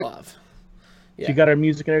Yeah. You got our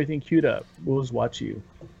music and everything queued up. We'll just watch you.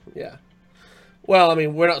 Yeah. Well, I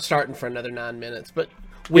mean, we're not starting for another 9 minutes, but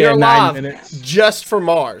we are 9 live minutes. just for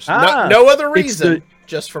Mars. Ah, no other reason,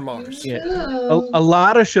 just for Mars. Yeah. A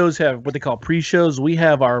lot of shows have what they call pre-shows. We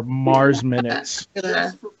have our Mars minutes.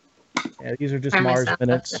 Yeah, these are just Mars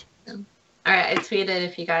minutes. All right, I tweeted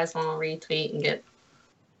if you guys want to retweet and get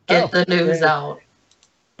the news out.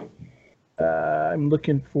 I'm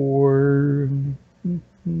looking for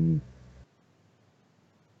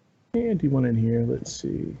Andy one in here. Let's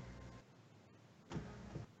see.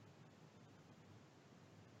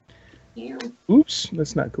 Yeah. Oops,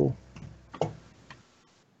 that's not cool.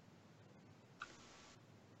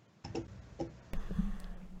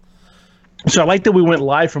 So I like that we went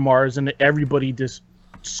live from ours and everybody just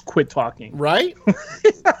quit talking. Right?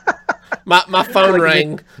 my phone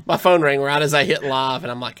rang. My phone rang right as I hit live,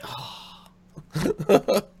 and I'm like, oh.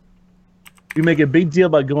 We make a big deal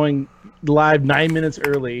about going live 9 minutes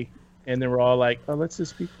early, and then we're all like, "Oh, let's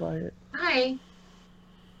just be quiet." Hi.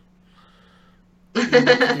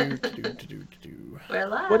 We're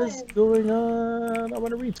live. What is going on? I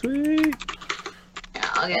want to retweet. Yeah,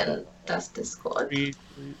 I'll get Dust Discord. Retweet.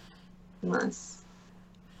 Unless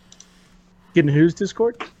Getting whose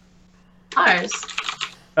Discord? ours.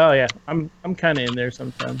 Oh yeah, I'm kind of in there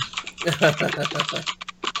sometimes.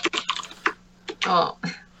 Oh.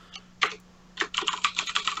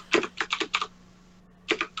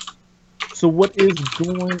 So what is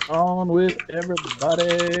going on with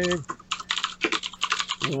everybody?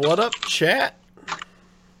 What up, chat?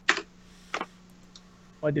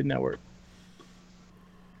 Why didn't that work?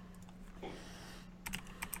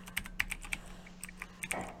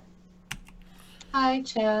 Hi,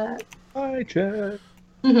 chat. Hi, chat.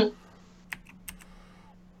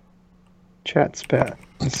 Chat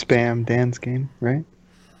spam Dan's game, right?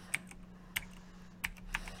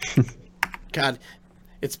 God,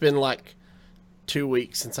 it's been like 2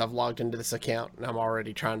 weeks since I've logged into this account, and I'm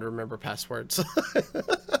already trying to remember passwords.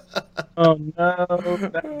 Oh no,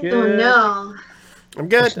 not good. Oh no. I'm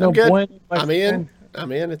good. There's no I'm good. bueno, my I'm in. friend.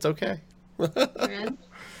 I'm in. It's okay. You're in?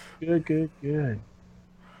 Good.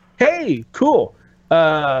 Hey, cool.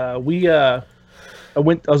 I was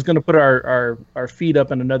gonna put our feed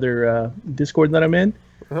up in another Discord that I'm in,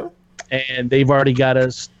 and they've already got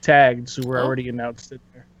us tagged, so we're already announced it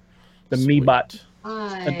there. The Sweet. MeBot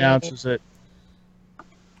Hi. announces it.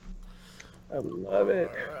 I love it.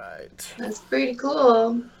 All right. That's pretty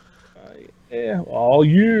cool. Yeah, all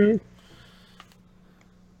you.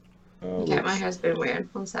 Oh, Okay, my hair's been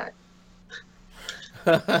weird. One sec.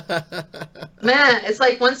 Man, it's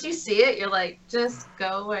like once you see it, you're like, just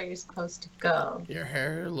go where you're supposed to go. Your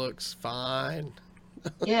hair looks fine.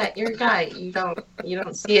 Yeah, you're a guy. You don't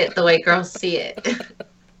see it the way girls see it.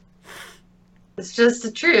 It's just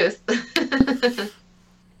the truth.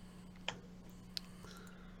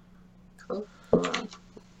 Cool.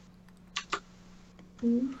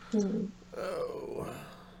 Mm-hmm. Oh.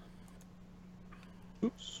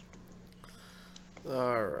 Oops.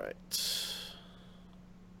 All right.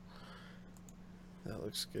 That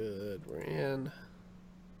looks good. We're in.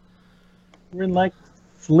 We're in like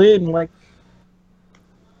Flynn, like.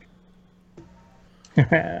 All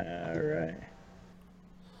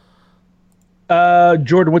right.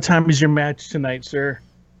 Jordan, what time is your match tonight, sir?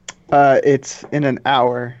 It's in an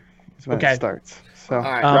hour is when it starts. So All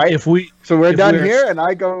right. right, So we're done here, and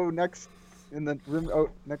I go next in the room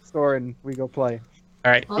next door, and we go play.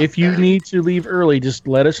 All right. If you need to leave early, just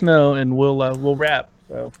let us know, and we'll wrap.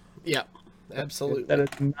 So. Yep. Absolutely. That is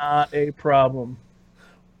not a problem.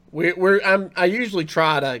 I usually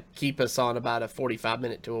try to keep us on about a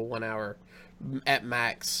 45-minute to a 1 hour at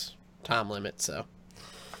max time limit. So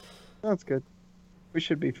That's good. We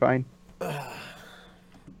should be fine. Who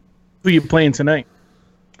are you playing tonight?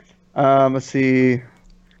 Let's see.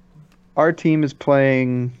 Our team is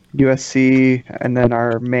playing USC, and then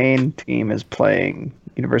our main team is playing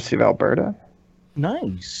University of Alberta.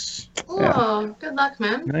 Nice. Oh, good luck,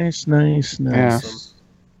 man. Nice. Yeah.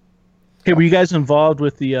 Hey, were you guys involved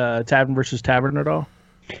with the Tavern versus Tavern at all?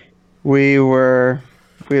 We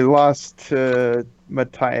lost to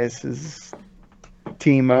Matthias's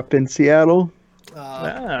team up in Seattle.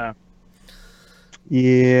 Yeah,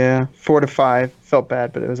 4-5. Felt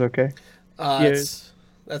bad, but it was okay. That's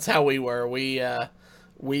how we were. We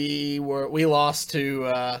lost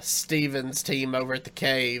to Steven's team over at the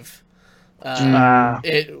Cave.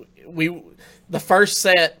 The first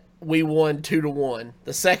set we won 2-1.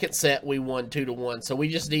 The second set we won 2-1. So we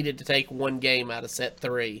just needed to take one game out of set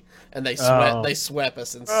 3, and they swept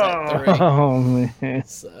us in set 3. Oh man!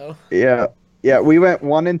 So yeah, Yeah, we went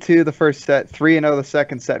 1-2 the first set, 3-0 the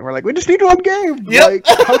second set, and we're like, we just need one game. Yep. Like,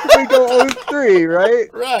 how can we go 0-3, right?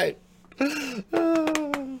 Right.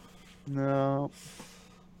 No.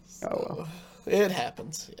 So, Oh well. it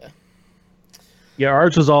happens. Yeah. Yeah,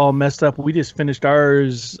 ours was all messed up. We just finished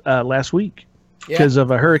ours last week because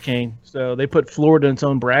of a hurricane. So they put Florida in its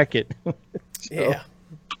own bracket. Yeah.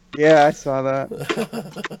 Yeah, I saw that.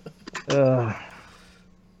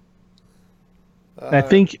 I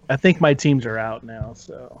think my teams are out now.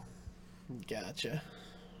 So Gotcha.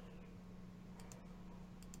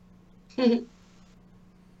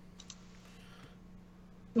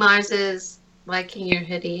 Mars is liking your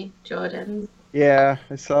hoodie, Jordan. Yeah,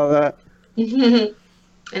 I saw that. It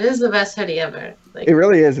is the best hoodie ever. Like, It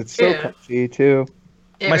really is. It's so Yeah. comfy, too.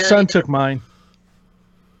 my son took mine.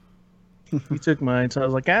 He took mine, so I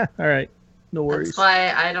was like, all right, no worries. That's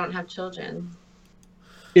why I don't have children.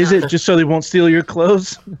 Is it just so they won't steal your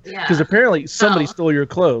clothes? Yeah. Because apparently somebody No. stole your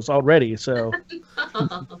clothes already. So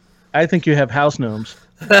I think you have house gnomes.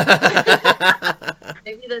 Maybe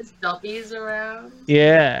there's duppies around.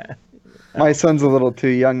 Yeah. My son's a little too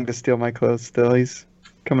young to steal my clothes still. He's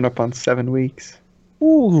coming up on 7 weeks.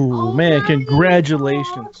 Ooh, Oh man, my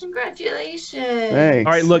congratulations. God, congratulations. Thanks.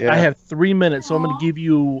 All right, look, yeah. I have 3 minutes, so I'm going to give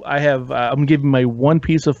you. I'm going to give you my one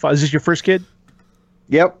piece of. Is this your first kid?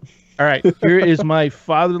 Yep. All right, here is my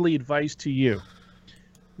fatherly advice to you.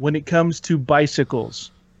 When it comes to bicycles,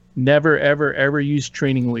 never, ever, ever use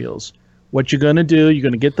training wheels. What you're going to do, you're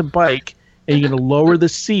going to get the bike, and you're going to lower the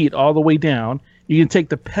seat all the way down. You can take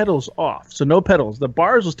the pedals off, so no pedals. The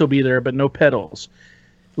bars will still be there, but no pedals.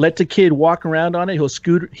 Let the kid walk around on it. He'll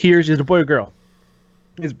scoot. Here's a boy or girl.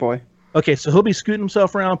 His boy. Okay, so he'll be scooting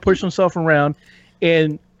himself around, pushing himself around,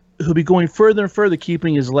 and he'll be going further and further,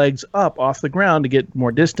 keeping his legs up off the ground to get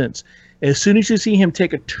more distance. As soon as you see him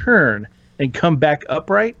take a turn and come back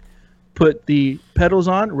upright, put the pedals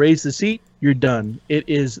on, raise the seat, you're done. It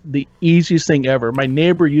is the easiest thing ever. My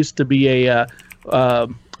neighbor used to be a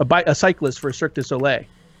cyclist for Cirque du Soleil.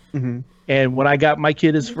 Mm-hmm. And when I got my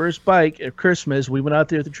kid his first bike at Christmas, we went out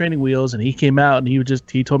there with the training wheels, and he came out and he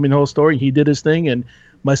told me the whole story. He did his thing, and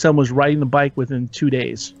my son was riding the bike within 2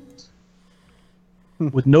 days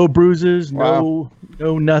with no bruises, no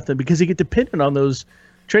nothing, because he get dependent on those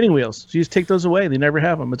training wheels. So you just take those away; they never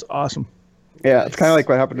have them. It's awesome. Yeah, it's kind of like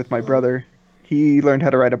what happened with my brother. He learned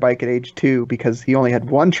how to ride a bike at age 2 because he only had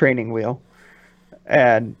one training wheel.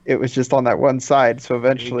 And it was just on that one side. So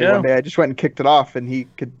eventually one day I just went and kicked it off and he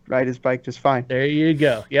could ride his bike just fine. There you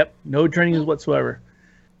go. Yep. No training whatsoever.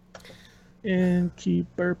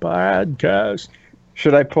 Innkeeper Podcast.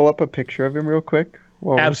 Should I pull up a picture of him real quick?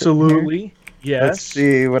 Absolutely. Yes. Let's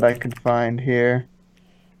see what I can find here.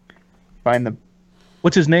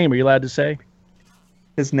 What's his name? Are you allowed to say?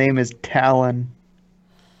 His name is Talon.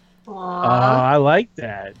 I like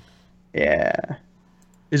that. Yeah.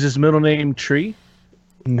 Is his middle name Tree?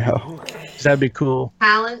 No. That'd be cool.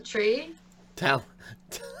 Talent tree. All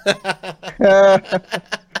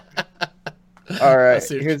right.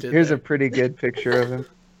 Here's a pretty good picture of him.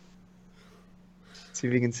 See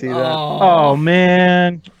if you can see that. Oh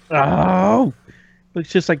man. Oh.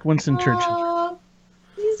 Looks just like Winston Churchill. Oh,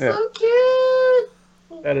 he's so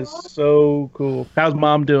cute. That is so cool. How's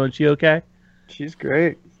mom doing? She okay? She's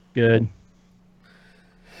great. Good.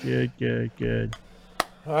 Good.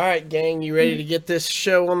 All right, gang, you ready to get this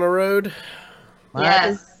show on the road?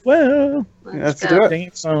 Yes. Well, let's do it.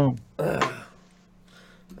 Dance song. All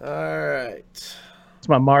right. It's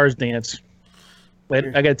my Mars dance. Wait,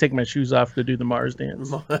 I gotta take my shoes off to do the Mars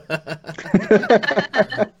dance.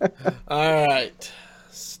 All right.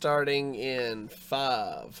 Starting in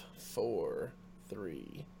 5, 4,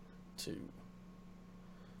 3, 2.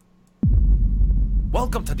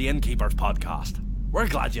 Welcome to the Innkeepers Podcast. We're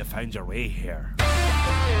glad you found your way here.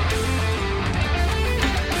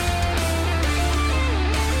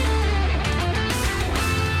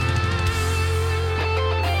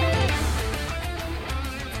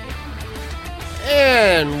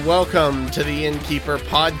 And welcome to the Innkeeper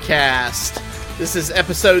Podcast. This is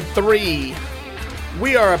episode 3.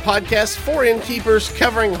 We are a podcast for innkeepers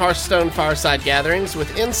covering Hearthstone fireside gatherings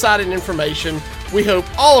with insight and information we hope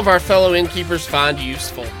all of our fellow innkeepers find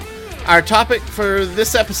useful. Our topic for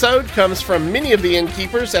this episode comes from many of the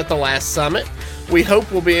innkeepers at the last summit. We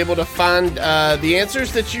hope we'll be able to find the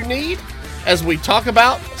answers that you need as we talk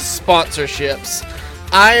about sponsorships.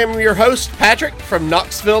 I am your host, Patrick, from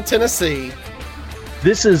Knoxville, Tennessee.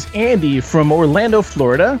 This is Andy from Orlando,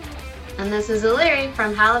 Florida. And this is Illyri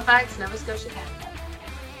from Halifax, Nova Scotia, Canada.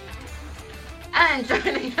 And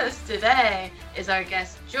joining us today is our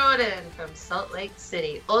guest Jordan from Salt Lake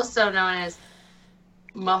City, also known as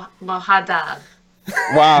Mohadab.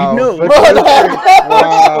 Wow. You know,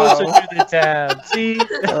 wow. supposed to do the tab. See?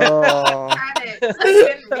 Oh. I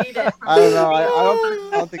couldn't read it. I don't know. I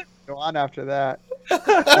don't think we can go on after that.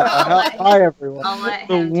 Hi, everyone. I'll let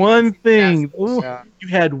The him one thing. Yeah. You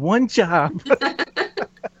had one job.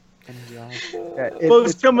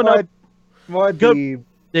 Folks, coming up. Muad'Dib.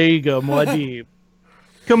 There you go, Muad'Dib.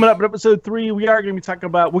 Coming up in episode 3, we are going to be talking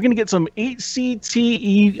about, we're going to get some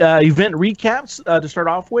HCTE event recaps to start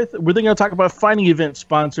off with. We're then going to talk about finding event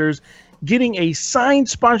sponsors, getting a signed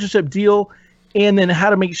sponsorship deal, and then how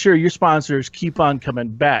to make sure your sponsors keep on coming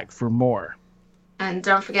back for more. And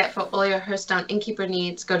don't forget, for all your Hearthstone Innkeeper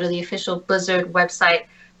needs, go to the official Blizzard website,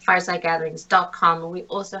 firesidegatherings.com. And we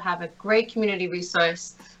also have a great community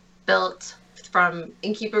resource built from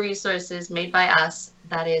Innkeeper resources made by us.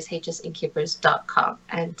 That is hsinnkeepers.com.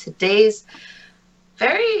 And these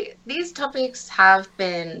topics have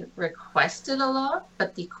been requested a lot,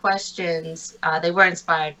 but the questions, they were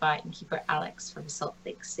inspired by Innkeeper Alex from Salt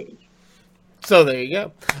Lake City. So there you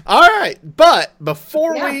go. All right. But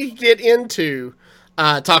before we get into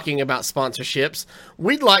talking about sponsorships,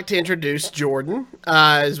 we'd like to introduce Jordan.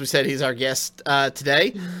 As we said, he's our guest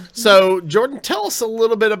today. So, Jordan, tell us a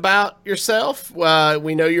little bit about yourself.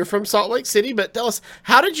 We know you're from Salt Lake City, but tell us,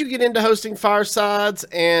 how did you get into hosting Firesides,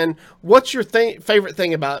 and what's your favorite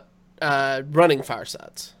thing about running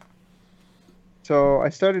Firesides? So I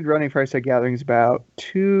started running Fireside Gatherings about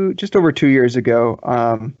just over 2 years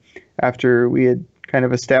ago, after we had kind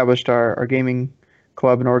of established our gaming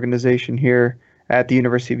club and organization here at the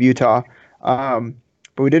University of Utah. But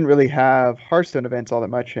we didn't really have Hearthstone events all that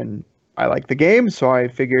much, and I like the game, so I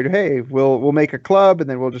figured, hey, we'll make a club, and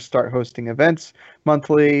then we'll just start hosting events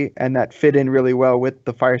monthly, and that fit in really well with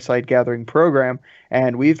the Fireside Gathering program.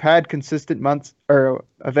 And we've had consistent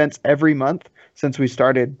events every month since we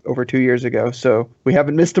started over 2 years ago, so we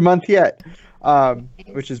haven't missed a month yet,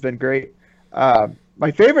 which has been great.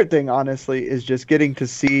 My favorite thing, honestly, is just getting to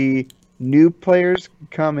see new players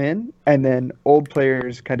come in, and then old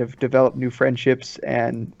players kind of develop new friendships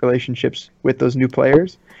and relationships with those new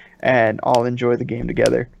players, and all enjoy the game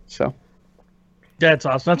together. So that's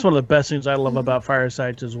awesome. That's one of the best things I love about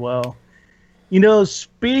Firesides as well. You know,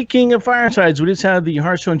 speaking of Firesides, we just had the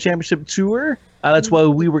Hearthstone Championship Tour. That's why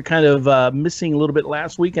we were kind of missing a little bit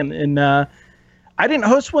last week, and I didn't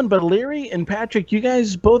host one, but Larry and Patrick, you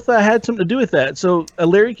guys both had something to do with that. So,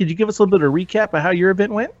 Larry, could you give us a little bit of a recap of how your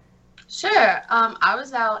event went? Sure. I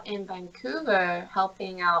was out in Vancouver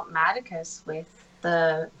helping out Madicus with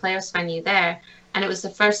the Players venue there, and it was the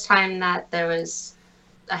first time that there was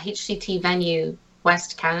a HCT venue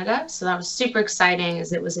West Canada, so that was super exciting,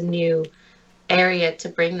 as it was a new area to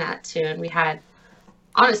bring that to, and we had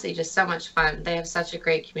honestly just so much fun. They have such a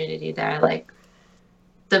great community there, like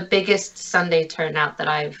the biggest Sunday turnout that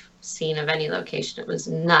I've seen of any location. It was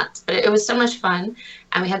nuts, but it was so much fun,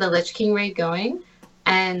 and we had the Lich King raid going,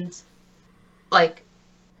 and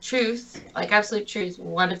absolute truth,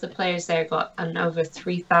 one of the players there got an over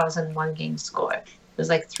 3,000 one-game score. It was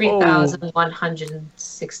like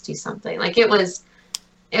 3,160 something. Like, it was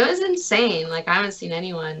insane. Like, I haven't seen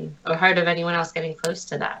anyone or heard of anyone else getting close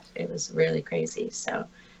to that. It was really crazy. So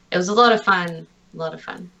it was a lot of fun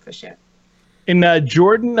for sure. And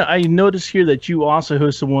Jordan, I noticed here that you also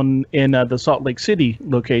hosted one in the Salt Lake City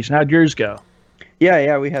location. How'd yours go?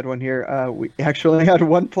 Yeah, we had one here. We actually only had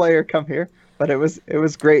one player come here, but it was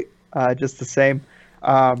great, just the same.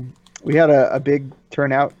 We had a big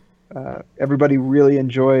turnout. Everybody really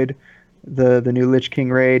enjoyed the new Lich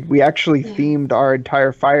King raid. We actually themed our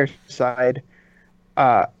entire Fireside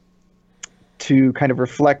to kind of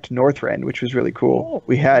reflect Northrend, which was really cool.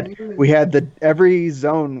 We had every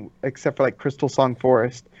zone except for like Crystal Song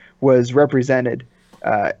Forest was represented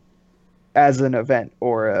as an event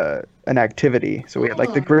or an activity. So we had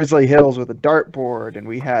like the Grizzly Hills with a dartboard, and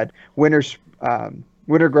we had Wintergrass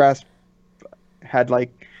had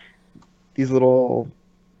like these little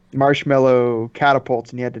marshmallow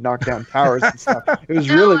catapults, and you had to knock down towers and stuff. It was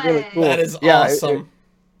really cool. That is awesome.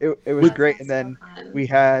 It was great. And then we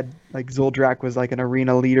had like Zuldrak was like an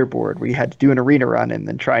arena leaderboard where you had to do an arena run and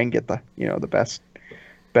then try and get the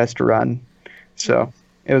best run. So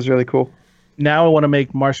it was really cool. Now I want to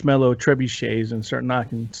make marshmallow trebuchets and start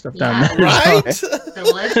knocking stuff down there. Right?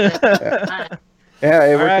 Delicious. Yeah,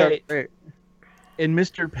 it worked out great. And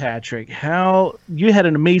Mr. Patrick, how you had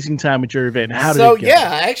an amazing time at your event. How did it go?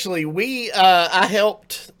 Actually, I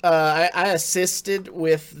helped. I assisted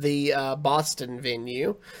with the Boston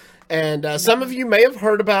venue, and some of you may have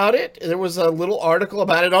heard about it. There was a little article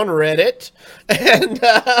about it on Reddit, and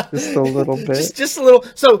just a little bit. Just a little.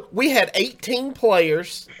 So we had 18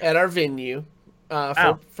 players at our venue.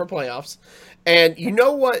 for playoffs. And you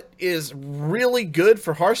know what is really good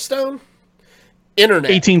for Hearthstone?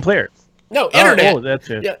 Internet. 18 players. No, internet. Oh, that's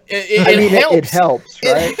it. Yeah, it helps,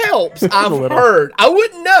 right? It helps. I've heard. I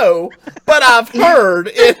wouldn't know, but I've heard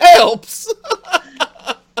it helps.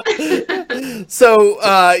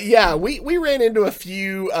 So, we ran into a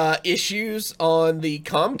few issues on the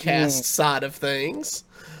Comcast side of things.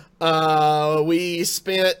 We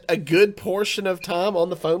spent a good portion of time on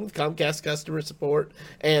the phone with Comcast customer support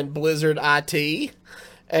and Blizzard IT.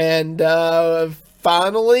 And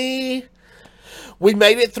finally, we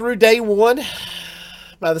made it through day one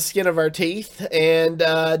by the skin of our teeth. And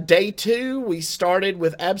day two, we started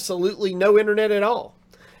with absolutely no internet at all.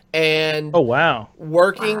 And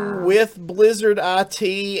working with Blizzard IT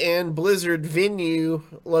and Blizzard Venue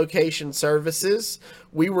location services,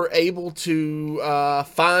 we were able to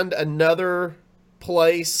find another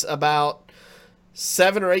place about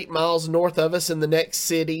 7 or 8 miles north of us in the next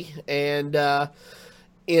city. And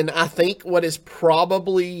in, I think, what is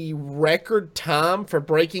probably record time for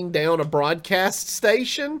breaking down a broadcast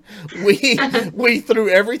station, we threw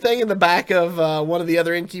everything in the back of one of the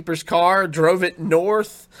other innkeepers' car, drove it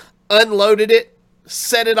north, unloaded it,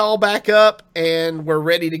 set it all back up, and we're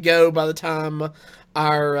ready to go by the time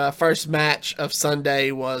our first match of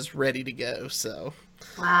Sunday was ready to go. So,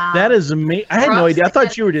 wow, that is amazing. I had no idea. I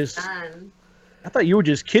thought you were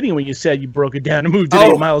just kidding when you said you broke it down and moved it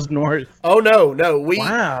 8 miles north. Oh no!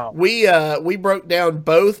 We broke down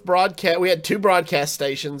both broadcast. We had 2 broadcast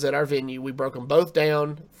stations at our venue. We broke them both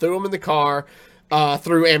down, threw them in the car,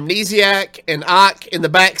 threw Amnesiac and Ike in the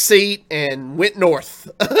back seat, and went north.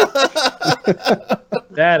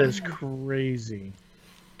 That is crazy.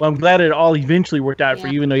 Well, I'm glad it all eventually worked out for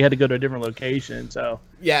you, even though you had to go to a different location. So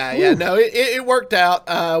no, it worked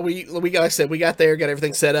out. We like I said, we got there, got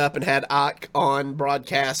everything set up, and had Ike on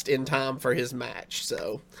broadcast in time for his match.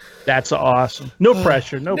 So that's awesome. No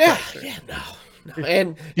pressure. No pressure. Yeah, no.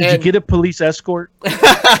 And did you get a police escort?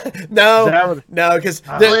 No, because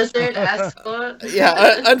Blizzard escort.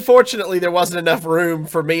 Yeah, unfortunately, there wasn't enough room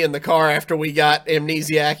for me in the car after we got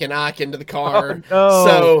Amnesiac and Ike into the car.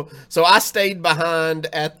 Oh, no. So I stayed behind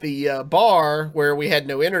at the bar where we had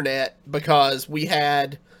no internet because we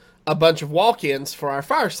had a bunch of walk-ins for our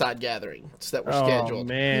fireside gatherings that were scheduled.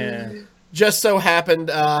 Oh man. Just so happened,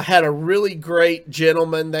 had a really great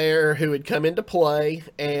gentleman there who had come into play,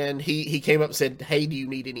 and he came up and said, "Hey, do you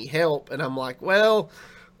need any help?" And I'm like, "Well,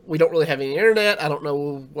 we don't really have any internet. I don't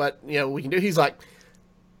know what we can do." He's like,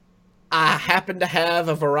 "I happen to have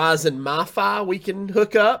a Verizon MiFi we can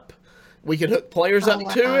hook up. We can hook players up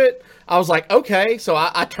to it." I was like, okay. So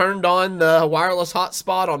I turned on the wireless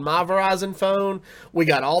hotspot on my Verizon phone. We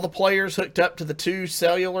got all the players hooked up to the 2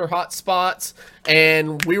 cellular hotspots,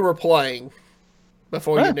 and we were playing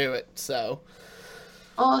before you knew it. So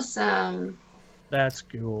awesome. That's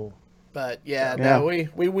cool. But no,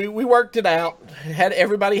 we worked it out.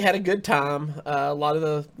 Everybody had a good time. A lot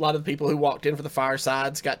of the people who walked in for the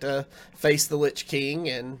firesides got to face the Lich King,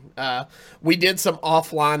 and we did some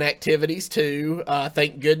offline activities too.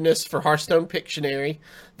 Thank goodness for Hearthstone Pictionary.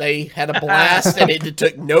 They had a blast, and it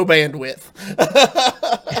took no bandwidth.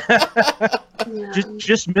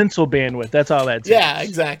 just mental bandwidth. That's all that takes. Yeah,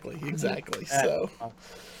 exactly. So,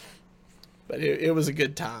 but it was a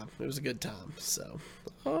good time. So.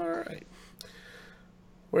 All right.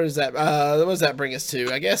 Where does that? What does that bring us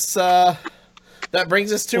to? I guess that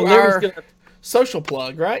brings us to our social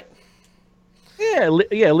plug, right? Yeah.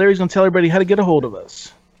 Larry's gonna tell everybody how to get a hold of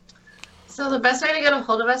us. So the best way to get a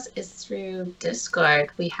hold of us is through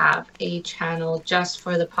Discord. We have a channel just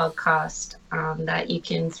for the podcast that you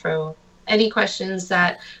can throw any questions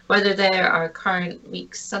that, whether there are current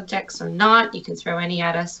week subjects or not, you can throw any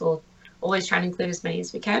at us. We'll always try to include as many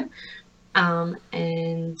as we can.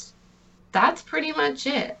 And that's pretty much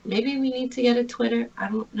it. Maybe we need to get a Twitter. I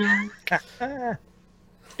don't know.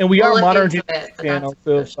 And we'll are monitoring the channel.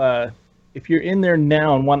 So if you're in there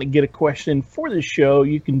now and want to get a question for the show,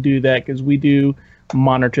 you can do that because we do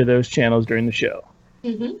monitor those channels during the show.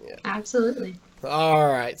 Mm-hmm. Yeah. Absolutely. All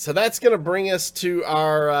right. So that's going to bring us to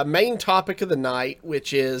our main topic of the night,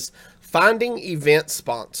 which is finding event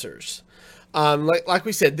sponsors. Like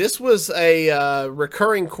we said, this was a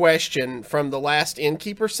recurring question from the last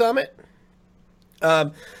Innkeeper Summit.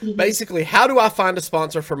 Basically, how do I find a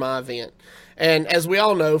sponsor for my event? And as we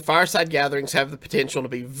all know, fireside gatherings have the potential to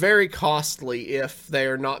be very costly if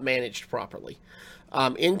they're not managed properly.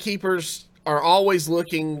 Innkeepers are always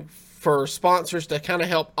looking for sponsors to kind of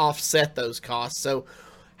help offset those costs. So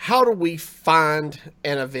how do we find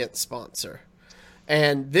an event sponsor?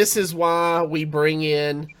 And this is why we bring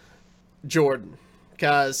in Jordan,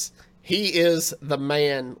 because He is the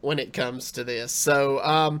man when it comes to this.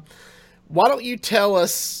 So, why don't you tell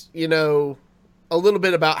us, a little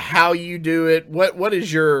bit about how you do it? What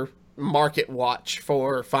is your market watch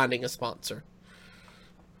for finding a sponsor?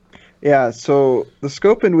 Yeah, so the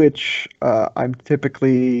scope in which I'm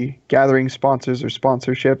typically gathering sponsors or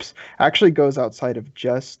sponsorships actually goes outside of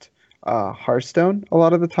just Hearthstone a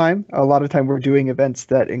lot of the time. A lot of time we're doing events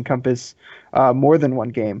that encompass more than one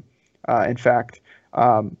game, in fact.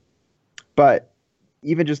 But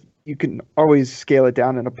even just you can always scale it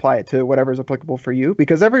down and apply it to whatever is applicable for you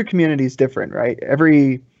because every community is different, right?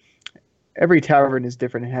 Every tavern is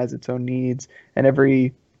different and has its own needs, and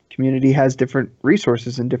every community has different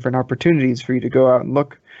resources and different opportunities for you to go out and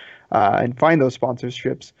look and find those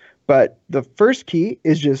sponsorships. But the first key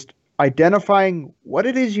is just identifying what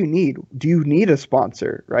it is you need. Do you need a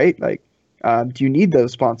sponsor, right? Like, do you need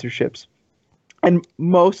those sponsorships? And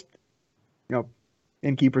most,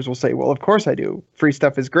 innkeepers will say, well, of course I do. Free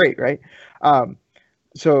stuff is great, right?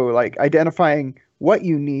 So like identifying what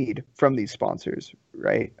you need from these sponsors,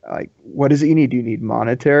 right? Like, what is it you need? Do you need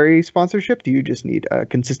monetary sponsorship? Do you just need a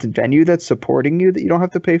consistent venue that's supporting you that you don't have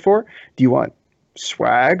to pay for? Do you want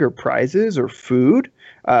swag or prizes or food?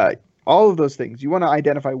 All of those things. You want to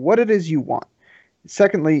identify what it is you want.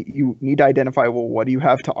 Secondly, you need to identify, well, what do you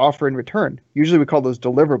have to offer in return? Usually we call those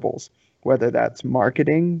deliverables, whether that's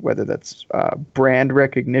marketing, whether that's brand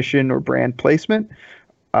recognition or brand placement,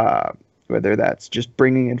 whether that's just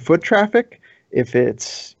bringing in foot traffic. If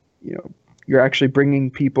it's, you're actually bringing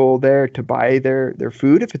people there to buy their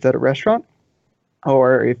food, if it's at a restaurant,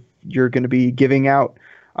 or if you're going to be giving out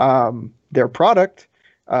their product,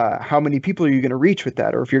 how many people are you going to reach with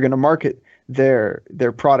that? Or if you're going to market their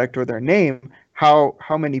product or their name,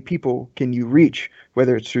 how many people can you reach,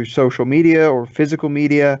 whether it's through social media or physical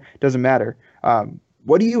media, doesn't matter.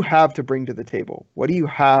 What do you have to bring to the table? What do you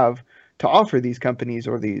have to offer these companies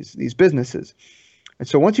or these businesses? And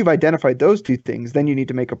so once you've identified those two things, then you need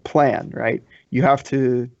to make a plan, right? You have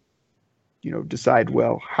to, decide,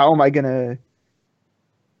 well, how am I going to,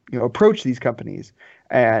 approach these companies,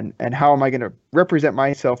 and how am I going to represent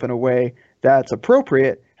myself in a way that's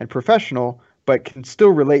appropriate and professional, but can still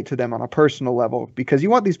relate to them on a personal level, because you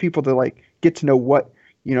want these people to like get to know what,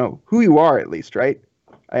 who you are at least, right?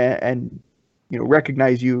 And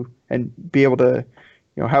recognize you and be able to,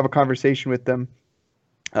 have a conversation with them.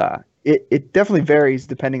 It definitely varies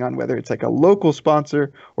depending on whether it's like a local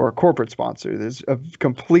sponsor or a corporate sponsor. There's a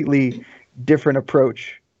completely different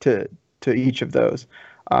approach to each of those.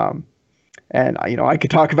 And I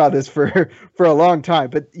could talk about this for a long time,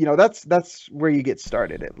 but that's where you get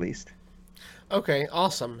started at least. Okay,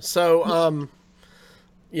 awesome. So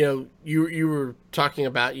you were talking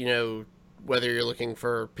about whether you're looking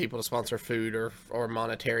for people to sponsor food or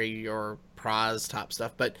monetary or prize type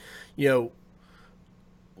stuff, but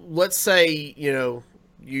let's say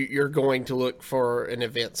you're going to look for an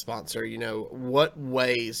event sponsor. What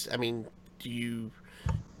ways? I mean, do you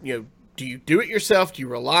do it yourself? Do you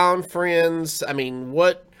rely on friends? I mean,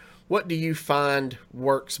 what do you find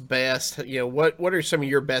works best? What are some of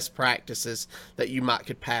your best practices that you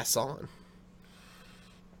could pass on?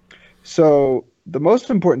 So the most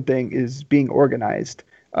important thing is being organized.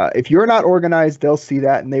 If you're not organized, they'll see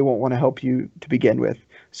that and they won't want to help you to begin with.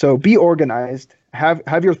 So be organized.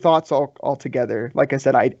 Have your thoughts all together. Like I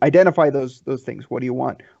said, identify those things. What do you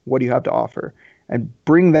want? What do you have to offer? And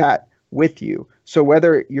bring that with you. So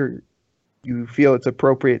whether you feel it's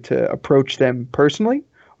appropriate to approach them personally,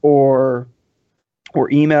 or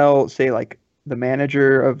email, say like the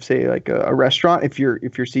manager of say like a restaurant, if you're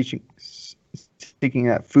seeking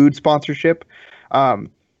that food sponsorship,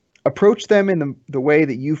 approach them in the way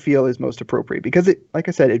that you feel is most appropriate, because like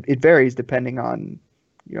I said, it varies depending on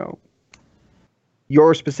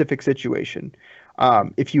your specific situation.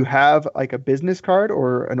 If you have like a business card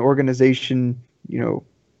or an organization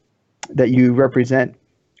that you represent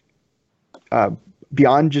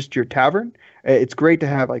beyond just your tavern, it's great to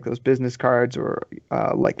have like those business cards or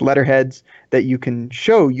like letterheads that you can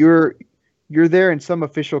show you're there in some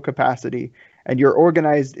official capacity, and you're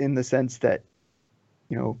organized in the sense that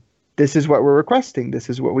this is what we're requesting, this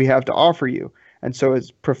is what we have to offer you. And so as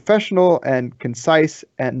professional and concise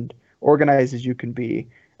and organized as you can be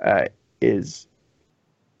is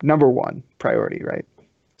number one priority, right?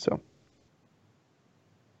 So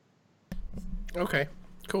okay,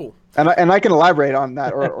 cool. And I can elaborate on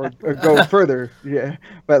that or go further. Yeah.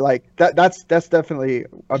 But like that's definitely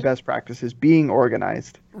a best practice, is being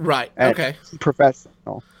organized. Right. Okay.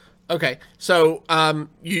 Professional. Okay. So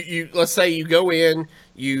you let's say you go in,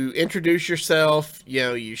 you introduce yourself,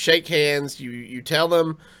 you shake hands, you tell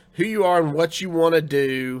them who you are and what you want to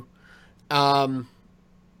do.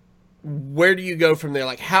 where do you go from there?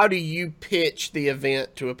 Like, how do you pitch the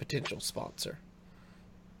event to a potential sponsor?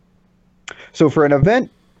 So for an event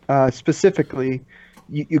specifically,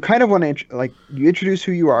 you kind of want to you introduce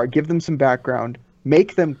who you are, give them some background,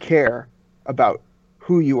 make them care about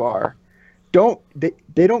who you are.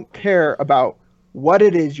 They don't care about what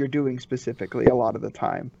it is you're doing specifically a lot of the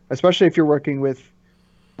time, especially if you're working with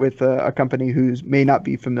a company who may not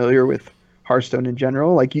be familiar with Hearthstone in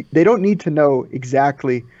general. Like they don't need to know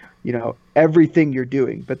exactly, everything you're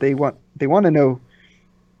doing, but they want to know,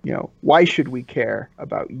 why should we care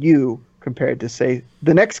about you compared to, say,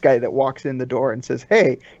 the next guy that walks in the door and says,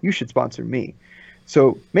 hey, you should sponsor me.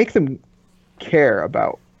 So make them care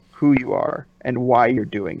about who you are and why you're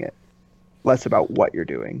doing it, less about what you're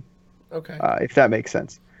doing. Okay. If that makes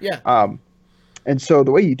sense. Yeah. And so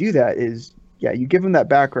the way you do that is, you give them that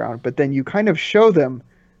background, but then you kind of show them,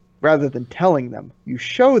 rather than telling them, you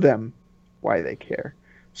show them why they care.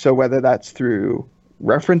 So whether that's through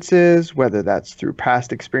references, whether that's through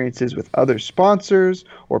past experiences with other sponsors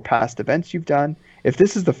or past events you've done. If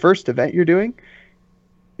this is the first event you're doing,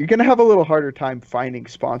 you're going to have a little harder time finding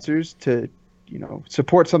sponsors to,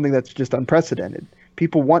 support something that's just unprecedented.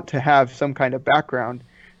 People want to have some kind of background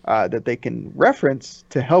that they can reference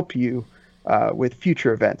to help you with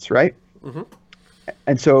future events, right? Mm-hmm.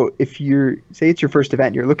 And so if say it's your first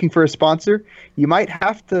event, you're looking for a sponsor, you might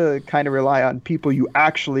have to kind of rely on people you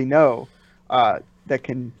actually know that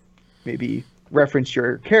can maybe reference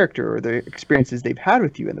your character or the experiences they've had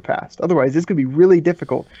with you in the past. Otherwise, it's going to be really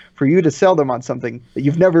difficult for you to sell them on something that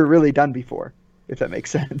you've never really done before, if that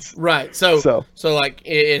makes sense. Right. So like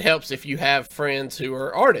it helps if you have friends who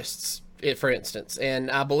are artists, for instance.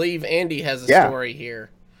 And I believe Andy has a story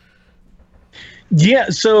here. Yeah.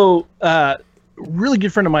 So, really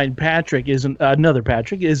good friend of mine, Patrick, is an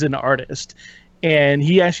artist, and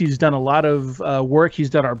he actually has done a lot of work. He's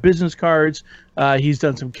done our business cards. He's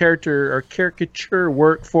done some caricature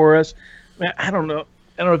work for us. Man, I don't know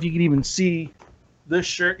if you can even see this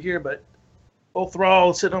shirt here, but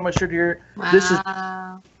Thrall sitting on my shirt here. Wow. This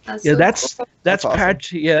is that's awesome.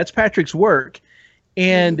 Patrick. Yeah, that's Patrick's work,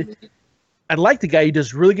 and I like the guy. He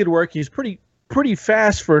does really good work. He's pretty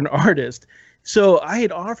fast for an artist. So I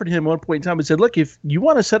had offered him at one point in time and said, look, if you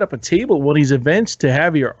want to set up a table at one of these events to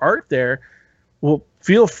have your art there, well,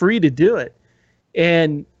 feel free to do it.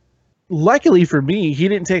 And luckily for me, he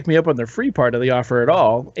didn't take me up on the free part of the offer at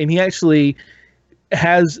all. And he actually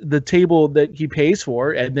has the table that he pays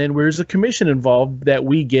for, and then there's a commission involved that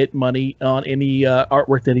we get money on any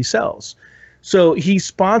artwork that he sells. So he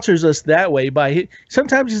sponsors us that way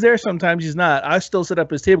sometimes he's there, sometimes he's not. I still set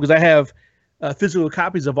up his table because I have physical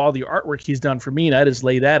copies of all the artwork he's done for me, and I just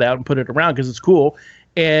lay that out and put it around because it's cool.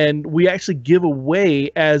 And we actually give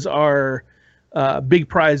away, as our big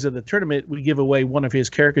prize of the tournament, we give away one of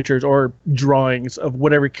his caricatures or drawings of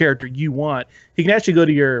whatever character you want. He can actually go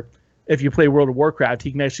to if you play World of Warcraft,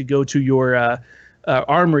 he can actually go to your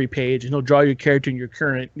armory page, and he'll draw your character in your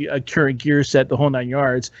current gear set, the whole 9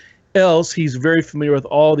 yards. Else, he's very familiar with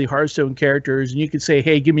all the Hearthstone characters, and you could say,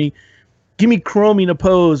 hey, give me Chromie in a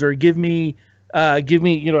pose, or give me, I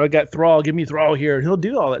got Thrall, give me Thrall here. And he'll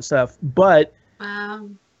do all that stuff. But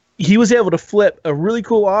he was able to flip a really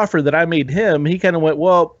cool offer that I made him. He kind of went,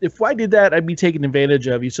 well, if I did that, I'd be taking advantage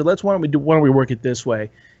of you. So why don't we work it this way?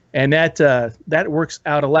 And that works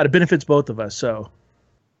out a lot. It benefits both of us. So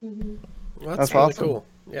Well, that's really awesome. Cool.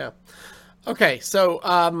 Yeah. Okay. So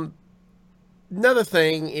another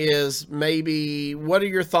thing is, maybe what are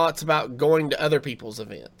your thoughts about going to other people's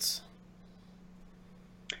events?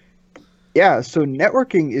 Yeah, so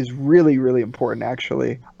networking is really, really important,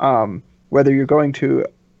 actually. Whether you're going to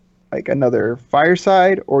like another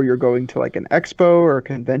fireside or you're going to like an expo or a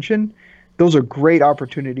convention, those are great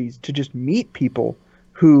opportunities to just meet people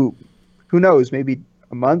who knows, maybe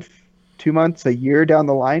a month, 2 months, a year down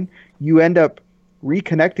the line, you end up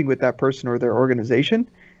reconnecting with that person or their organization,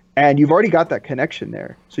 and you've already got that connection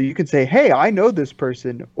there. So you can say, hey, I know this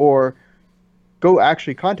person, or go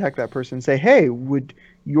actually contact that person and say, hey, would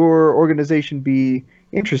your organization be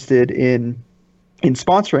interested in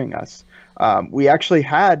sponsoring us? We actually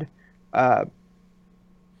had, I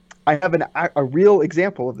have a real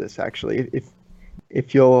example of this, actually,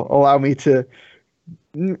 if you'll allow me to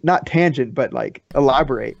not tangent, but like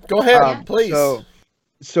elaborate. Go ahead, please.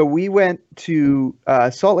 So we went to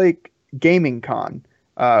Salt Lake Gaming Con,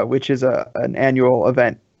 which is an annual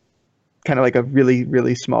event, kind of like a really,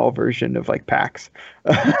 really small version of like PAX.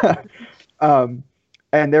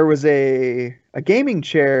 And there was a gaming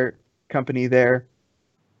chair company there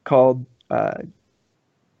called,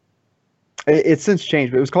 it's since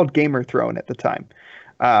changed, but it was called Gamer Throne at the time.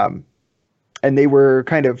 and they were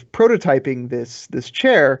kind of prototyping this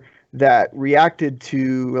chair that reacted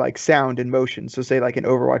to like sound and motion. So say like in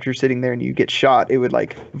Overwatch, you're sitting there and you get shot, it would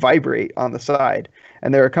like vibrate on the side.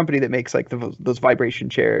 And they're a company that makes like those vibration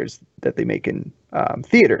chairs that they make in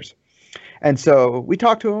theaters. And so we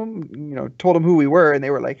talked to them, told them who we were, and they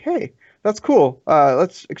were like, "Hey, that's cool.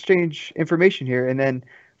 Let's exchange information here." And then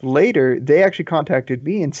later, they actually contacted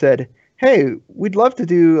me and said, "Hey, we'd love to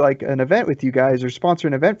do like an event with you guys or sponsor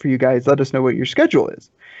an event for you guys. Let us know what your schedule is."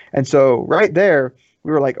 And so right there,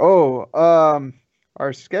 we were like, "Oh,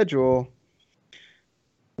 our schedule.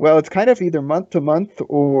 Well, it's kind of either month to month,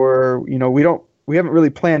 or we haven't really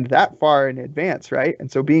planned that far in advance, right?"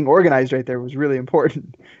 And so being organized right there was really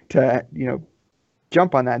important to,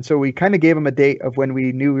 jump on that. And so we kind of gave them a date of when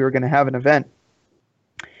we knew we were going to have an event.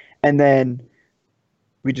 And then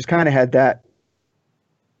we just kind of had that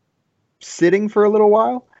sitting for a little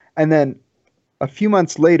while. And then a few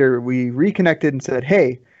months later, we reconnected and said,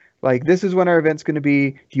 "Hey, like this is when our event's going to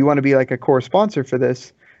be. Do you want to be like a core sponsor for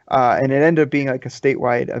this?" And it ended up being like a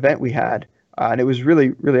statewide event we had. And it was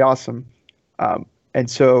really, really awesome. And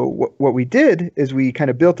so what we did is we kind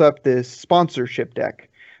of built up this sponsorship deck,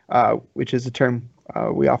 which is a term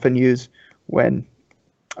we often use when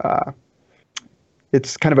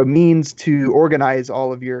it's kind of a means to organize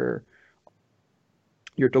all of your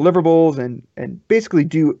deliverables and basically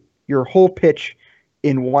do your whole pitch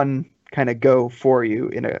in one kind of go for you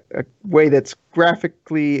in a way that's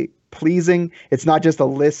graphically pleasing. It's not just a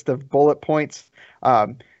list of bullet points.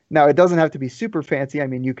 Now, it doesn't have to be super fancy. I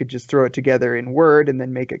mean, you could just throw it together in Word and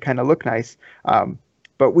then make it kind of look nice.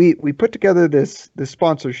 But we put together this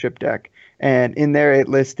sponsorship deck, and in there it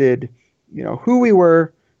listed, who we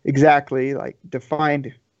were exactly, like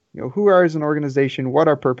defined, who we are as an organization, what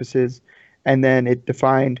our purpose is, and then it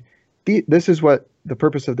defined this is what the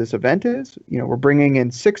purpose of this event is. We're bringing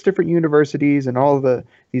in 6 different universities and all of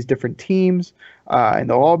these different teams, and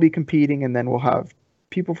they'll all be competing, and then we'll have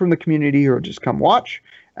people from the community who will just come watch,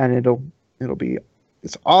 and it'll be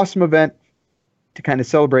this awesome event to kind of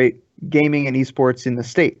celebrate gaming and esports in the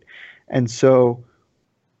state. And so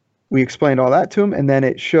we explained all that to them, and then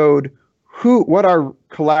it showed what our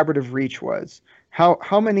collaborative reach was,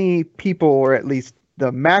 how many people, or at least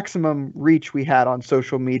the maximum reach we had on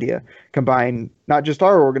social media, combined not just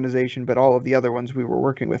our organization but all of the other ones we were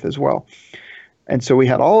working with as well. And so we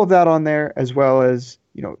had all of that on there, as well as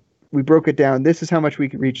we broke it down. This is how much we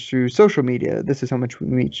can reach through social media. This is how much we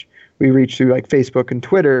reach through like Facebook and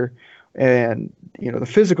Twitter, and the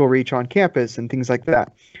physical reach on campus and things like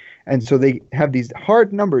that. And so they have these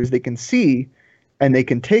hard numbers they can see, and they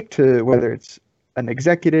can take to whether it's an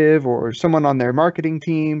executive or someone on their marketing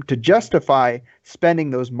team to justify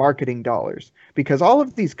spending those marketing dollars. Because all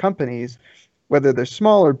of these companies, whether they're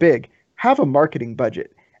small or big, have a marketing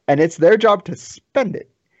budget, and it's their job to spend it.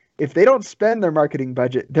 If they don't spend their marketing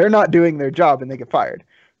budget, they're not doing their job and they get fired.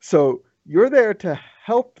 So you're there to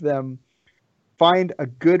help them find a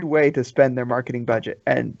good way to spend their marketing budget.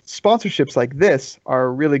 And sponsorships like this are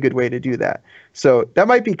a really good way to do that. So that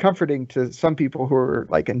might be comforting to some people who are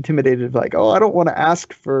like intimidated, like, "Oh, I don't want to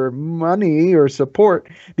ask for money or support."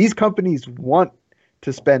 These companies want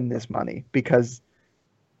to spend this money because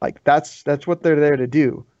like that's what they're there to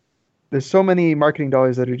do. There's so many marketing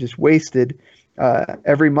dollars that are just wasted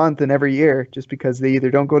every month and every year just because they either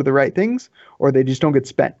don't go to the right things or they just don't get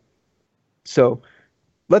spent. So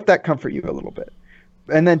let that comfort you a little bit.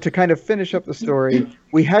 And then to kind of finish up the story,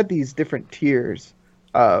 we had these different tiers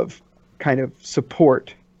of kind of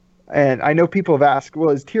support. And I know people have asked, well,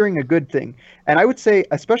 is tiering a good thing? And I would say,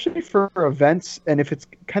 especially for events, and if it's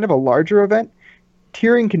kind of a larger event,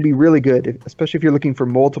 tiering can be really good, especially if you're looking for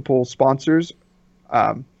multiple sponsors.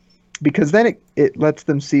 Because then it lets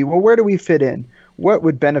them see, well, where do we fit in? What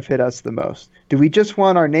would benefit us the most? Do we just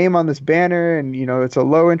want our name on this banner and, it's a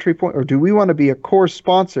low entry point? Or do we want to be a core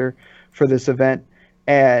sponsor for this event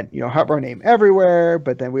and, have our name everywhere,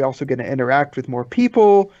 but then we also get to interact with more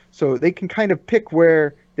people, so they can kind of pick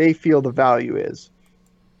where they feel the value is.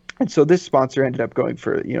 And so this sponsor ended up going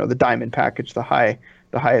for, the diamond package, the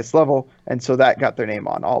highest level. And so that got their name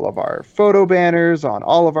on all of our photo banners, on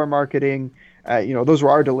all of our marketing. Those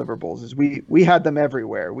were our deliverables. Is we had them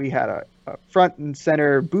everywhere. We had a front and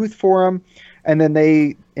center booth for them, and then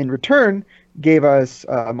they, in return, gave us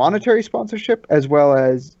a monetary sponsorship, as well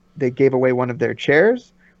as they gave away one of their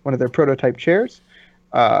chairs, one of their prototype chairs,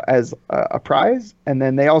 as a prize. And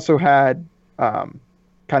then they also had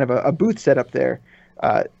kind of a booth set up there,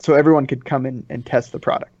 so everyone could come in and test the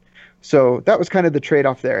product. So that was kind of the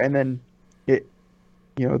trade-off there. And then the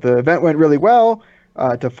event went really well.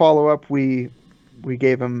 To follow up, we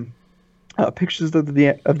gave them pictures of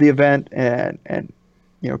the event, and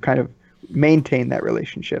kind of maintain that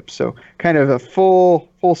relationship. So kind of a full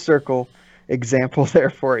circle example there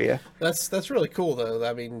for you. That's really cool, though.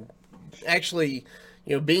 I mean, actually,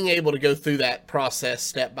 being able to go through that process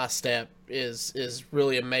step by step is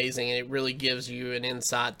really amazing, and it really gives you an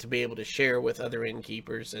insight to be able to share with other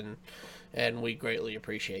innkeepers, and we greatly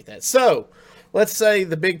appreciate that. So, let's say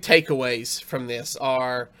the big takeaways from this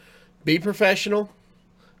are: be professional,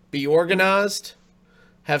 be organized,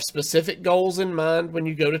 have specific goals in mind when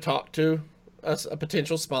you go to talk to a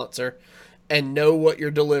potential sponsor, and know what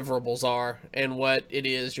your deliverables are and what it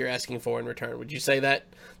is you're asking for in return. Would you say that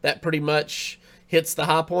pretty much hits the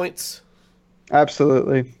high points?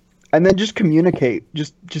 Absolutely. And then just communicate.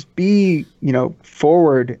 Just be,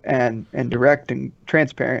 forward and direct and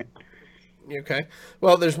transparent. Okay.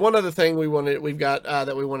 Well, there's one other thing we've got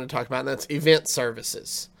that we want to talk about, and that's event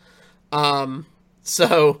services.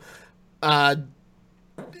 So,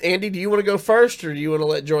 Andy, do you want to go first, or do you want to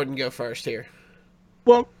let Jordan go first here?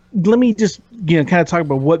 Well, let me just kind of talk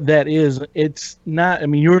about what that is. It's not. I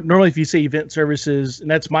mean, normally if you say event services,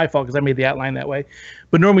 and that's my fault because I made the outline that way.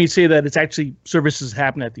 But normally you say that it's actually services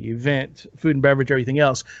happen at the event, food and beverage, everything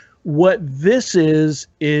else. What this is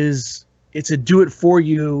it's a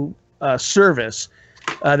do-it-for-you service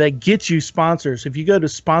that gets you sponsors. If you go to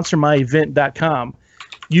sponsormyevent.com,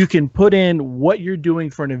 you can put in what you're doing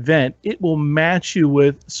for an event. It will match you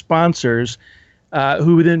with sponsors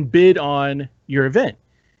who then bid on your event.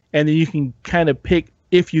 And then you can kind of pick,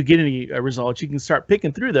 if you get any results, you can start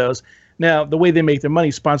picking through those. Now, the way they make their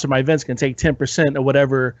money, Sponsor My Events can take 10% of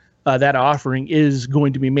whatever that offering is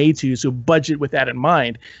going to be made to you. So budget with that in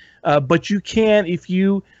mind. But you can, if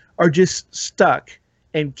you are just stuck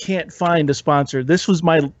and can't find a sponsor, this would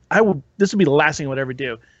be the last thing I would ever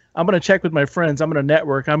do. I'm going to check with my friends. I'm going to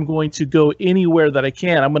network. I'm going to go anywhere that I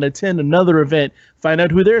can. I'm going to attend another event, find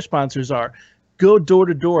out who their sponsors are, go door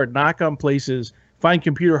to door, knock on places, find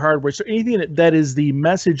computer hardware. So anything that is the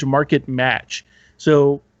message market match.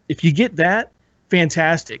 So if you get that,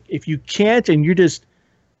 fantastic. If you can't and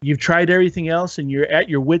you've tried everything else and you're at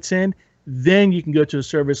your wit's end, then you can go to a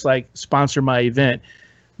service like Sponsor My Event.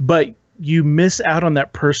 But you miss out on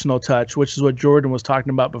that personal touch, which is what Jordan was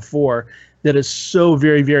talking about before, that is so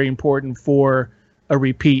very, very important for a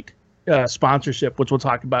repeat sponsorship, which we'll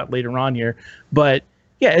talk about later on here. But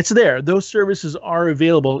yeah, it's there. Those services are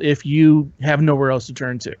available if you have nowhere else to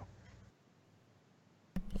turn to.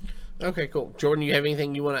 Okay, cool. Jordan, you have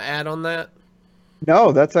anything you want to add on that?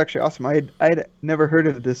 No, that's actually awesome. I'd never heard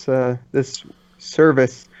of this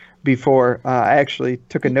service before. I actually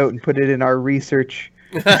took a note and put it in our research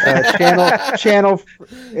channel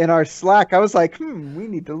in our Slack. I was like, we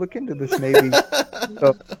need to look into this maybe.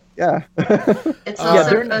 So yeah. It's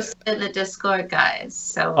also posted in the Discord, guys.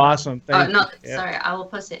 So awesome. Sorry, I will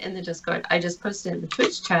post it in the Discord. I just posted it in the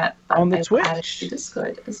Twitch chat. On the Twitch? Added to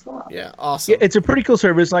Discord as well. Yeah, awesome. Yeah, it's a pretty cool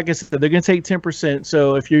service. Like I said, they're going to take 10%.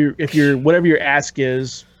 So if you're whatever your ask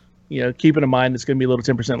is, keep it in mind it's going to be a little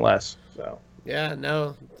 10% less. So yeah,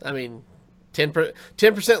 no, I mean,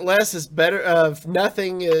 10% less is better of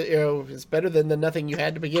nothing. Is better than the nothing you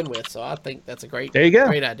had to begin with. So I think that's a great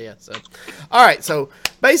idea. So, all right. So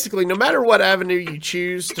basically, no matter what avenue you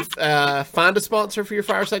choose to find a sponsor for your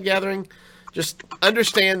fireside gathering, just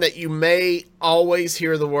understand that you may always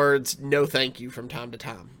hear the words "no, thank you" from time to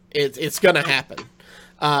time. It's going to happen,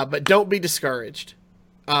 but don't be discouraged.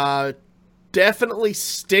 Definitely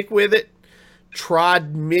stick with it.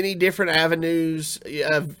 Tried many different avenues.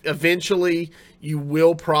 Eventually, you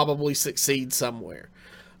will probably succeed somewhere.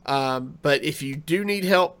 But if you do need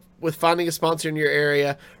help with finding a sponsor in your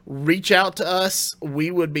area, reach out to us.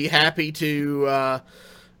 We would be happy to,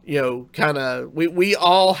 we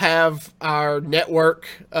all have our network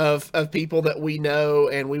of people that we know,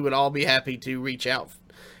 and we would all be happy to reach out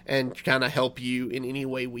and kind of help you in any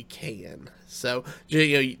way we can. So,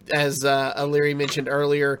 as O'Leary mentioned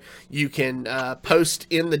earlier, you can post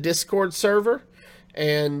in the Discord server,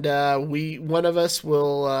 and one of us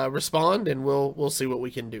will respond, and we'll see what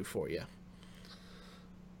we can do for you.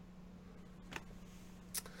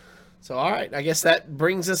 So, all right, I guess that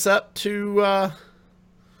brings us up to I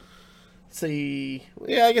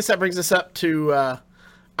guess that brings us up to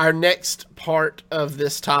our next part of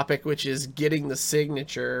this topic, which is getting the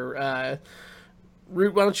signature.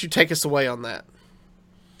 Root, why don't you take us away on that?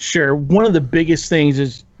 Sure. One of the biggest things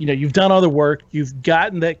is, you've done all the work, you've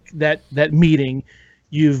gotten that meeting,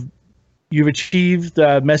 you've achieved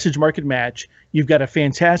the message market match, you've got a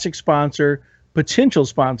fantastic potential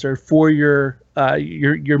sponsor for your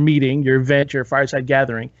meeting, your event, your fireside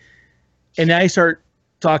gathering, and now you start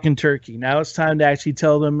talking turkey. Now it's time to actually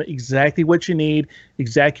tell them exactly what you need,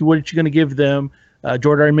 exactly what you're going to give them.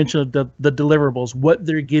 Jordan already mentioned the deliverables, what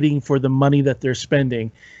they're getting for the money that they're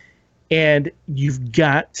spending. And you've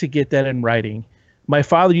got to get that in writing. My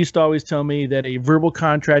father used to always tell me that a verbal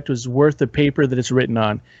contract was worth the paper that it's written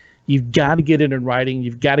on. You've got to get it in writing.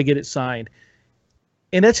 You've got to get it signed.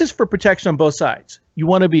 And that's just for protection on both sides. You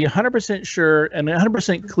want to be 100% sure and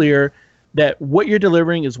 100% clear that what you're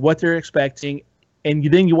delivering is what they're expecting. And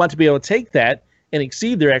then you want to be able to take that and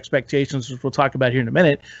exceed their expectations, which we'll talk about here in a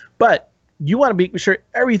minute. But you want to be sure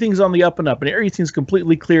everything's on the up and up and everything's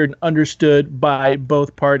completely clear and understood by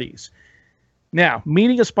both parties. Now,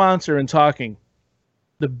 meeting a sponsor and talking,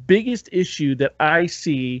 the biggest issue that I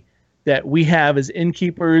see that we have as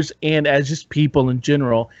innkeepers and as just people in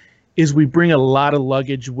general is we bring a lot of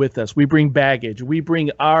luggage with us. We bring baggage. We bring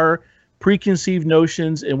our preconceived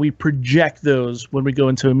notions and we project those when we go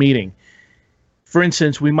into a meeting. For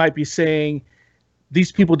instance, we might be saying,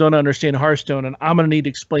 these people don't understand Hearthstone and I'm going to need to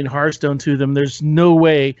explain Hearthstone to them. There's no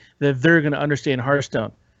way that they're going to understand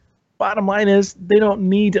Hearthstone. Bottom line is they don't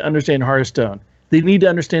need to understand Hearthstone. They need to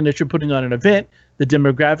understand that you're putting on an event, the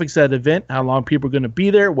demographics of that event, how long people are going to be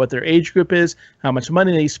there, what their age group is, how much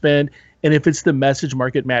money they spend, and if it's the message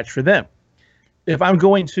market match for them. If I'm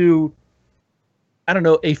going to, I don't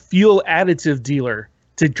know, a fuel additive dealer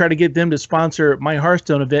to try to get them to sponsor my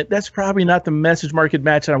Hearthstone event, that's probably not the message market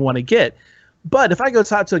match that I want to get. But if I go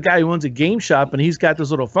talk to a guy who owns a game shop and he's got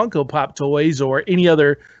those little Funko Pop toys or any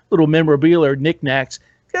other little memorabilia or knickknacks,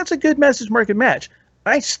 that's a good message market match.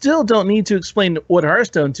 I still don't need to explain what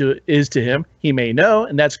Hearthstone is to him. He may know,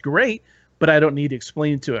 and that's great, but I don't need to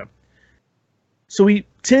explain it to him. So we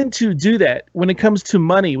tend to do that. When it comes to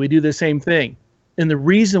money, we do the same thing. And the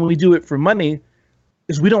reason we do it for money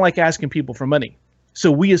is we don't like asking people for money.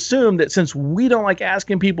 So we assume that since we don't like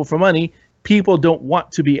asking people for money, people don't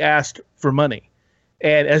want to be asked for money.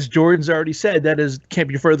 And as Jordan's already said, can't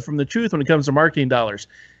be further from the truth when it comes to marketing dollars.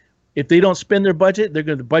 If they don't spend their budget,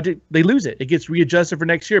 they lose it. It gets readjusted for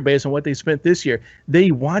next year based on what they spent this year.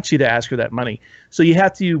 They want you to ask for that money. So you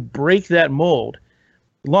have to break that mold.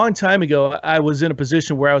 A long time ago, I was in a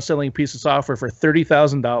position where I was selling a piece of software for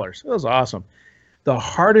 $30,000. That was awesome. The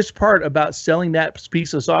hardest part about selling that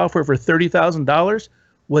piece of software for $30,000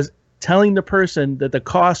 was telling the person that the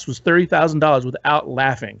cost was $30,000 without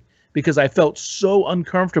laughing, because I felt so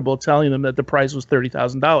uncomfortable telling them that the price was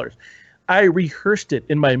 $30,000. I rehearsed it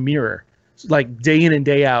in my mirror, like day in and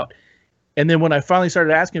day out. And then when I finally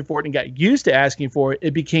started asking for it and got used to asking for it,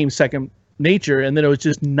 it became second nature. And then it was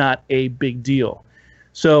just not a big deal.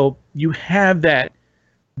 So you have that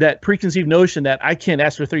preconceived notion that I can't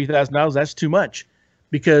ask for $30,000. That's too much,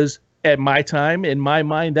 because at my time, in my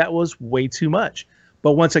mind, that was way too much.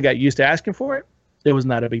 But once I got used to asking for it, it was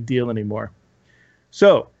not a big deal anymore.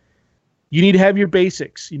 So you need to have your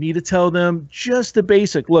basics. You need to tell them just the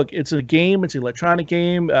basic. Look, it's a game. It's an electronic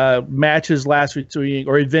game. Matches last between,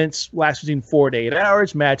 or events last between 4 to 8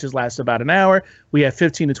 hours. Matches last about an hour. We have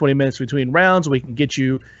 15 to 20 minutes between rounds. We can get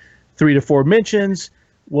you 3 to 4 mentions.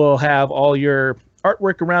 We'll have all your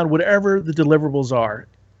artwork around whatever the deliverables are.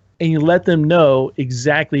 And you let them know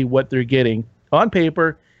exactly what they're getting on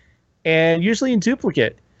paper and usually in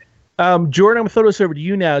duplicate. Jordan, I'm going to throw this over to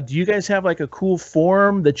you now. Do you guys have like a cool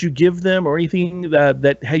form that you give them or anything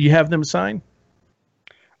that you have them sign?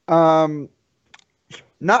 Not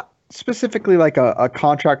specifically like a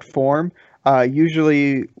contract form.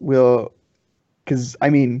 Usually because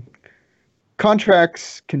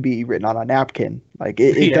contracts can be written on a napkin. Like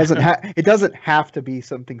it doesn't have to be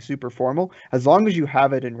something super formal, as long as you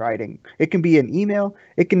have it in writing. It can be an email.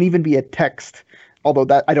 It can even be a text, although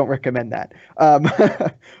that I don't recommend that.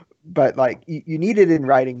 But like you need it in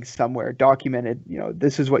writing somewhere, documented.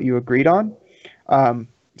 This is what you agreed on.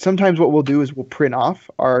 Sometimes what we'll do is we'll print off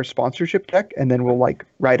our sponsorship deck and then we'll like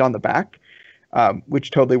write on the back,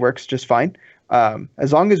 which totally works just fine.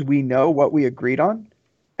 As long as we know what we agreed on.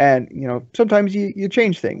 And sometimes you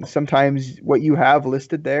change things. Sometimes what you have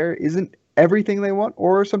listed there isn't everything they want,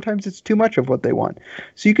 or sometimes it's too much of what they want.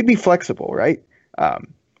 So you could be flexible, right?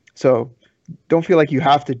 So don't feel like you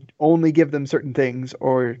have to only give them certain things,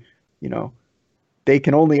 or they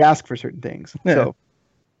can only ask for certain things. Yeah. So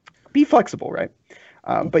be flexible, right?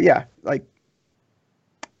 But yeah, like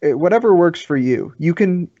whatever works for you. You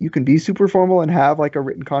can be super formal and have like a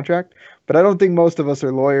written contract, but I don't think most of us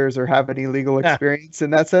are lawyers or have any legal experience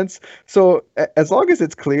in that sense. So as long as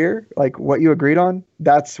it's clear, like what you agreed on,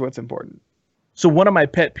 that's what's important. So one of my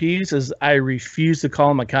pet peeves is I refuse to call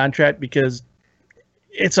them a contract, because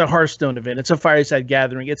it's a Hearthstone event. It's a fireside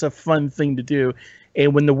gathering. It's a fun thing to do.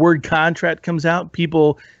 And when the word contract comes out,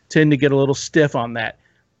 people tend to get a little stiff on that.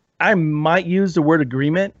 I might use the word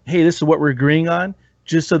agreement. Hey, this is what we're agreeing on,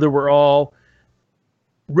 just so that we're all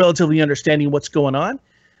relatively understanding what's going on.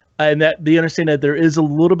 And that they understand that there is a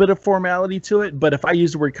little bit of formality to it. But if I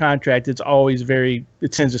use the word contract, it's always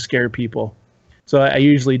it tends to scare people. So I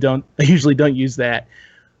usually don't use that.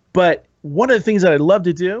 But one of the things that I love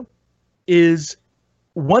to do is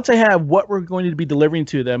once I have what we're going to be delivering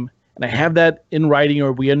to them, and I have that in writing,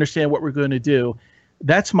 or we understand what we're going to do,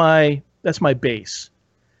 that's my base.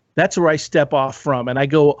 That's where I step off from, and I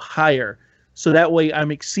go higher. So that way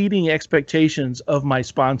I'm exceeding expectations of my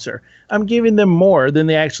sponsor. I'm giving them more than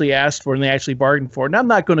they actually asked for and they actually bargained for. And I'm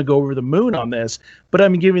not going to go over the moon on this, but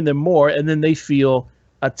I'm giving them more, and then they feel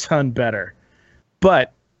a ton better.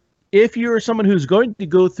 But if you're someone who's going to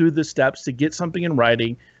go through the steps to get something in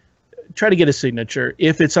writing, try to get a signature.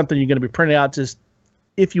 If it's something you're going to be printing out, just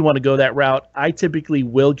if you want to go that route, I typically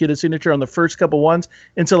will get a signature on the first couple ones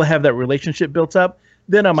until I have that relationship built up.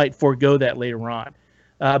 Then I might forego that later on.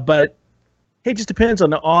 But hey, it just depends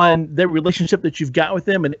on the relationship that you've got with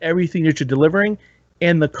them and everything that you're delivering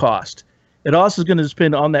and the cost. It also is going to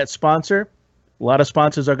depend on that sponsor. A lot of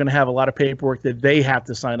sponsors are going to have a lot of paperwork that they have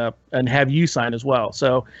to sign up and have you sign as well.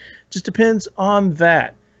 So it just depends on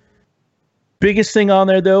that. Biggest thing on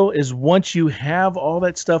there, though, is once you have all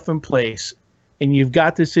that stuff in place and you've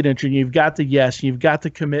got the signature, and you've got the yes, and you've got the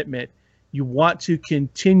commitment, you want to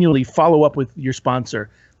continually follow up with your sponsor.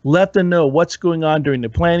 Let them know what's going on during the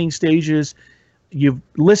planning stages. You've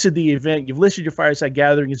listed the event. You've listed your fireside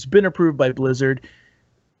gathering. It's been approved by Blizzard.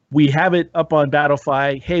 We have it up on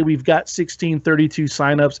Battlefy. Hey, we've got 1632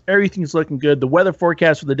 signups. Everything's looking good. The weather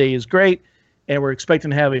forecast for the day is great, and we're expecting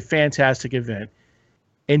to have a fantastic event.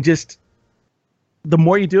 And just the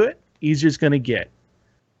more you do it, easier it's going to get.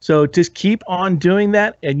 So just keep on doing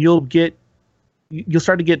that, and you'll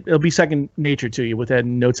start to get, it'll be second nature to you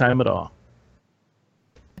within no time at all.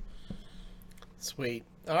 Sweet.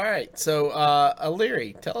 All right. So,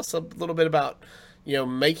 O'Leary, tell us a little bit about,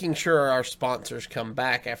 making sure our sponsors come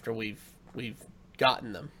back after we've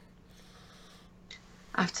gotten them.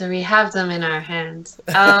 After we have them in our hands.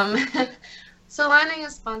 So landing a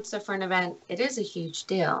sponsor for an event, it is a huge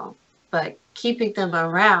deal, but keeping them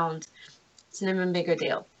around, it's an even bigger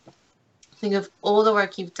deal. Think of all the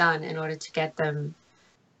work you've done in order to get them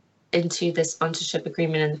into the sponsorship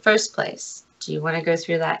agreement in the first place. Do you want to go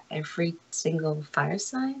through that every single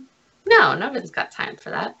fireside? No, nobody's got time for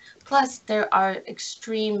that. Plus, there are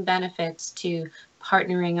extreme benefits to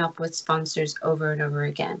partnering up with sponsors over and over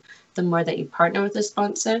again. The more that you partner with a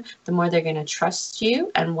sponsor, the more they're going to trust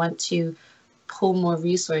you and want to pull more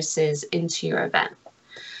resources into your event.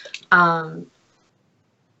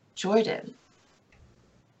 Jordan,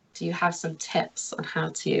 do you have some tips on how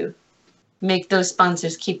to make those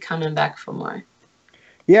sponsors keep coming back for more?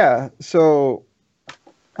 Yeah, so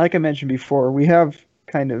like I mentioned before, we have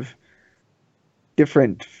kind of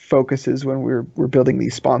different focuses when we're building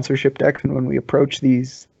these sponsorship decks and when we approach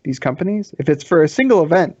these companies. If it's for a single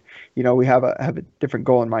event, we have a different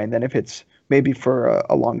goal in mind than if it's maybe for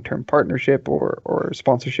a long-term partnership or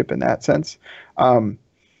sponsorship in that sense.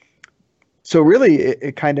 So really,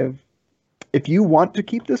 it kind of, if you want to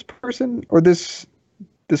keep this person or this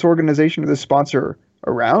organization or this sponsor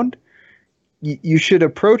around, you should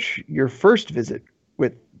approach your first visit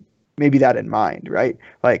with maybe that in mind, right?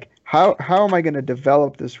 Like, how am I going to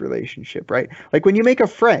develop this relationship, right? Like when you make a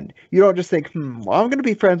friend, you don't just think, well, I'm going to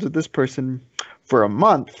be friends with this person for a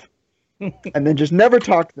month and then just never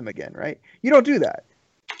talk to them again, right? You don't do that.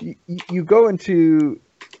 You go into,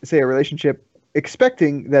 say, a relationship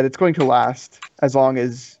expecting that it's going to last as long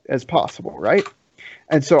as possible, right?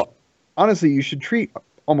 And so, honestly, you should treat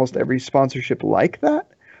almost every sponsorship like that.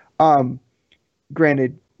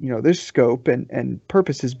 Granted, there's scope and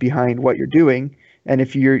purposes behind what you're doing, and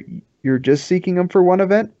if you're just seeking them for one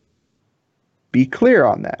event, be clear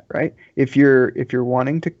on that, right? If you're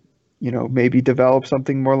wanting to, maybe develop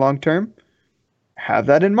something more long term, have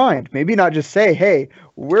that in mind. Maybe not just say, hey,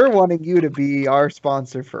 we're wanting you to be our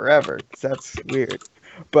sponsor forever, because that's weird.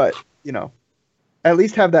 But, at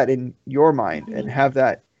least have that in your mind and have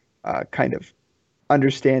that kind of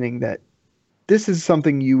understanding that this is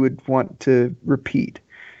something you would want to repeat,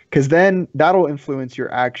 because then that'll influence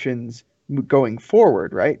your actions going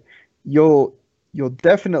forward, right? You'll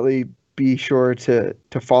definitely be sure to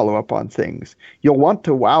follow up on things. You'll want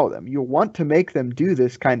to wow them. You'll want to make them do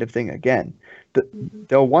this kind of thing again.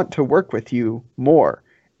 They'll want to work with you more,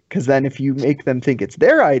 because then if you make them think it's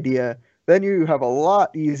their idea, then you have a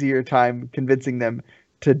lot easier time convincing them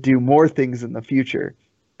to do more things in the future,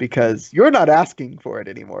 because you're not asking for it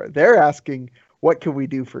anymore. They're asking, what can we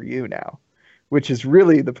do for you now? Which is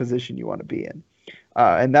really the position you want to be in.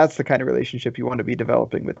 And that's the kind of relationship you want to be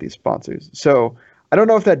developing with these sponsors. So I don't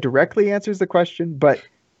know if that directly answers the question, but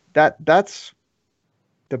that's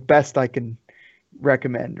the best I can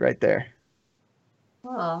recommend right there.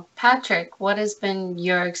 Well, Patrick, what has been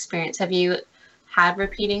your experience? Have you had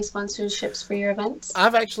repeating sponsorships for your events?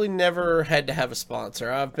 I've actually never had to have a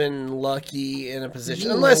sponsor. I've been lucky in a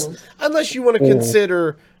position, unless you want to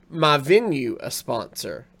consider my venue a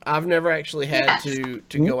sponsor. I've never actually had to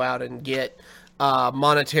go out and get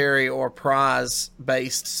monetary or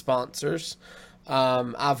prize-based sponsors.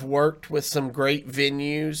 I've worked with some great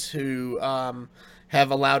venues who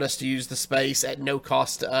have allowed us to use the space at no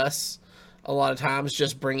cost to us. A lot of times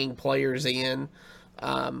just bringing players in.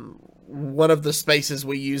 One of the spaces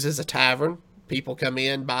we use is a tavern. People come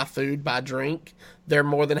in, buy food, buy drink. They're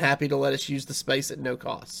more than happy to let us use the space at no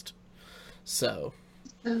cost. So,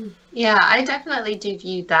 yeah, I definitely do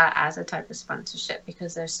view that as a type of sponsorship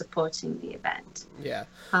because they're supporting the event. Yeah.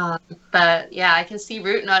 But yeah, I can see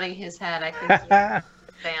Root nodding his head. I can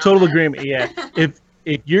total agreement. Yeah.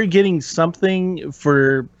 If you're getting something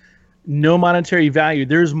for no monetary value,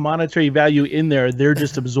 there's monetary value in there. They're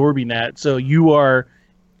just absorbing that. So you are,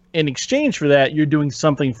 in exchange for that, you're doing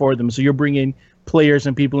something for them. So you're bringing players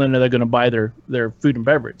and people in there that are going to buy their food and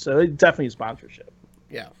beverage. So it's definitely a sponsorship.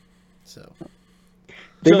 Yeah. So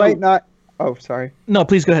they might not. Oh, sorry. No,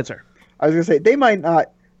 please go ahead, sir. I was going to say they might not,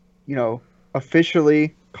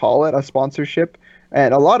 officially call it a sponsorship,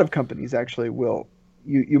 and a lot of companies actually will.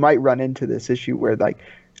 You might run into this issue where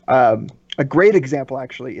a great example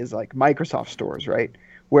actually is like Microsoft stores, right?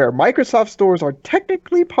 Where Microsoft stores are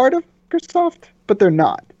technically part of Microsoft, but they're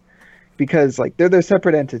not, because like they're their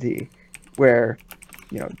separate entity where,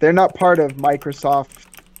 they're not part of Microsoft,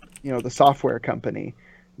 the software company.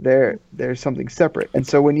 They're something separate. And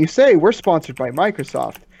so when you say we're sponsored by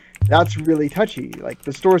Microsoft, that's really touchy. Like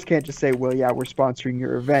the stores can't just say, well, yeah, we're sponsoring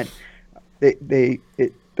your event.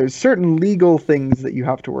 There's certain legal things that you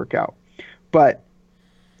have to work out. But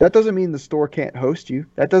that doesn't mean the store can't host you.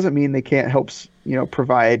 That doesn't mean they can't help,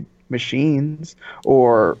 provide machines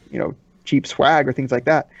or, cheap swag or things like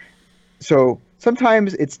that. So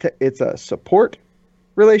sometimes it's a support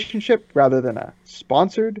relationship rather than a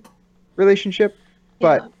sponsored relationship.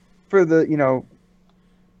 But for the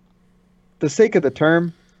sake of the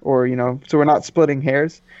term, or, so we're not splitting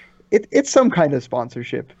hairs, it's some kind of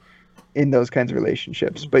sponsorship in those kinds of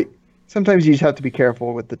relationships. But sometimes you just have to be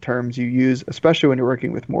careful with the terms you use, especially when you're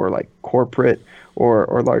working with more like corporate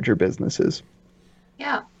or larger businesses.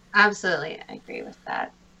 Yeah, absolutely. I agree with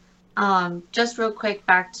that. Just real quick,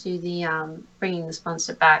 back to the bringing the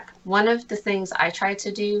sponsor back. One of the things I try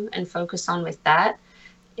to do and focus on with that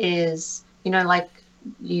is, like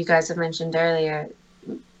you guys have mentioned earlier,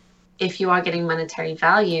 if you are getting monetary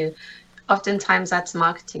value, oftentimes that's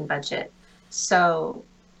marketing budget. So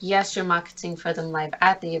yes, you're marketing for them live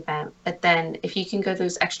at the event, but then if you can go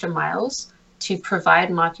those extra miles to provide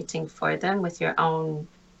marketing for them with your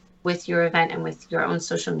event and with your own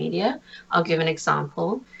social media. I'll give an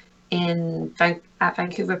example. At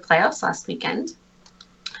Vancouver Playoffs last weekend,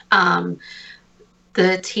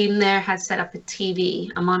 the team there had set up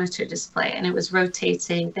a monitor display, and it was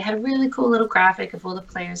rotating. They had a really cool little graphic of all the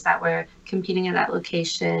players that were competing at that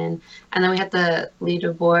location. And then we had the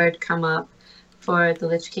leaderboard come up for the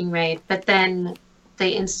Lich King raid. But then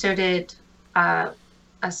they inserted a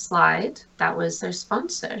slide that was their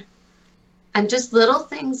sponsor. And just little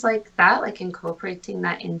things like that, like incorporating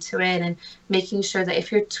that into it and making sure that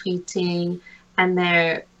if you're tweeting and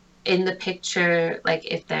they're in the picture, like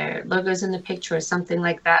if their logo's in the picture or something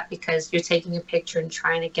like that, because you're taking a picture and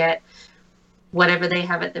trying to get whatever they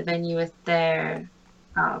have at the venue with their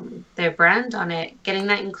brand on it, getting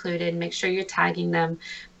that included, make sure you're tagging them.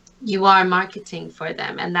 You are marketing for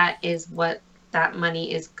them, and that is what that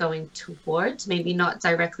money is going towards. Maybe not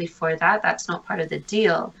directly for that. That's not part of the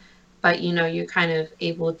deal. But, you're kind of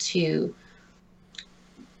able to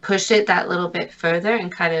push it that little bit further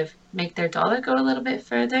and kind of make their dollar go a little bit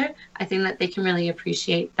further. I think that they can really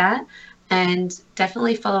appreciate that. And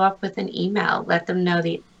definitely follow up with an email. Let them know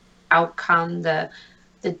the outcome, the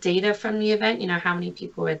data from the event, how many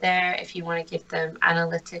people were there. If you want to give them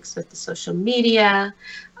analytics with the social media.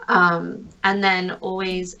 And then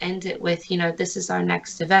always end it with, this is our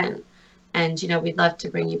next event. And, we'd love to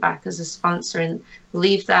bring you back as a sponsor, and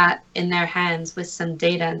leave that in their hands with some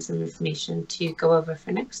data and some information to go over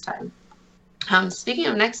for next time. Speaking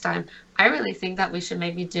of next time, I really think that we should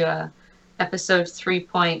maybe do a episode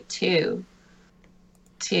 3.2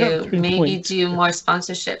 to maybe do more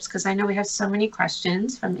sponsorships, because I know we have so many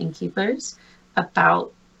questions from innkeepers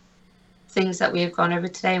about things that we have gone over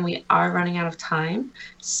today, and we are running out of time.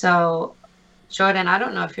 So Jordan, I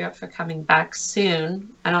don't know if you're up for coming back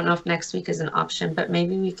soon. I don't know if next week is an option, but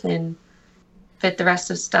maybe we can fit the rest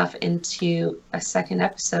of stuff into a second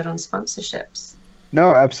episode on sponsorships.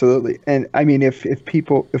 No, absolutely. And I mean, if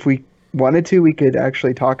we wanted to, we could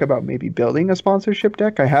actually talk about maybe building a sponsorship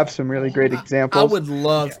deck. I have some really great examples. I would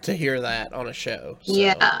love to hear that on a show. So.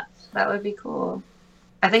 Yeah, that would be cool.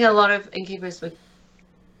 I think a lot of innkeepers would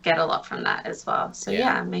get a lot from that as well. So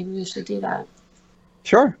yeah, maybe we should do that.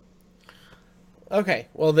 Sure. Okay,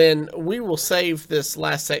 well then we will save this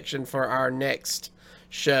last section for our next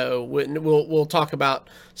show. We'll talk about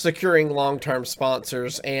securing long-term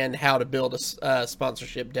sponsors and how to build a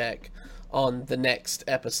sponsorship deck on the next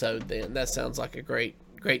episode. Then that sounds like a great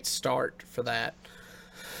start for that.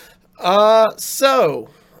 So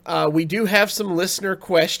we do have some listener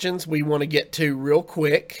questions we want to get to real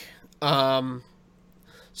quick. So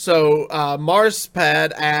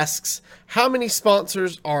Marspad asks, how many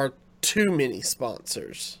sponsors are too many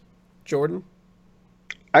sponsors? Jordan?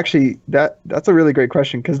 Actually, that's a really great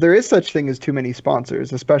question, because there is such thing as too many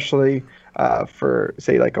sponsors, especially for,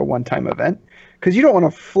 say, like a one-time event, because you don't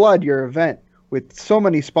want to flood your event with so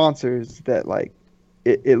many sponsors that like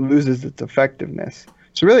it loses its effectiveness.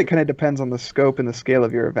 So really, it kind of depends on the scope and the scale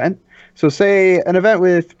of your event. So say an event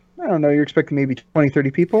with, I don't know, you're expecting maybe 20,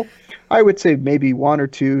 30 people. I would say maybe 1 or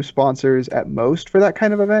 2 sponsors at most for that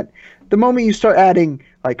kind of event. The moment you start adding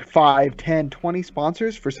like 5, 10, 20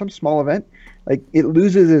 sponsors for some small event, like it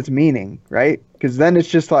loses its meaning, right? Because then it's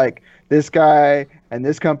just like this guy and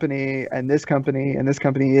this company and this company and this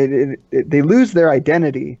company. They lose their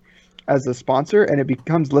identity as a sponsor, and it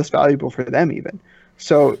becomes less valuable for them even.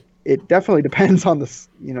 So it definitely depends on the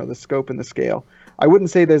scope and the scale. I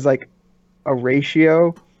wouldn't say there's like a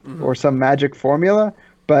ratio or some magic formula,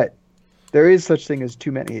 but there is such thing as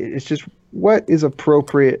too many. It's just what is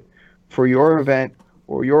appropriate for your event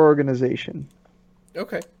or your organization.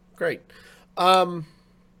 Okay, great.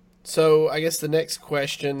 So I guess the next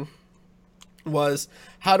question was,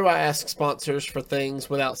 how do I ask sponsors for things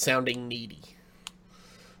without sounding needy?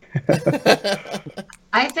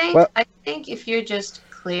 I think if you're just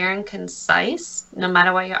clear and concise, no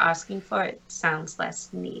matter what you're asking for, it sounds less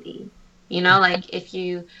needy. You know, like if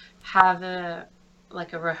you have a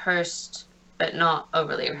rehearsed, but not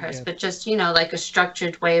overly rehearsed, but just, like a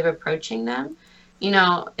structured way of approaching them,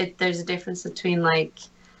 there's a difference between like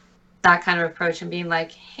that kind of approach and being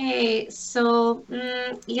like, hey, so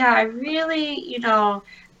yeah, I really,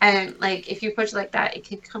 and like if you approach it like that, it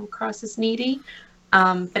could come across as needy.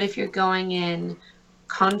 But if you're going in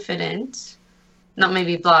confident, not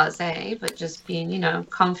maybe blasé, but just being,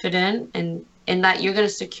 confident and in that you're going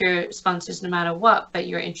to secure sponsors no matter what, but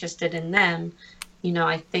you're interested in them,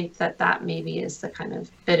 I think that maybe is the kind of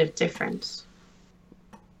bit of difference.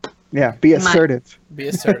 Yeah, be assertive. Be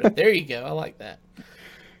assertive. There you go. I like that.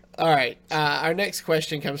 All right. Our next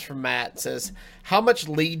question comes from Matt. It says, how much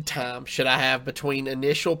lead time should I have between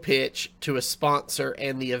initial pitch to a sponsor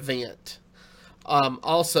and the event?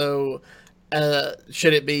 Also,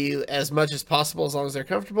 should it be as much as possible as long as they're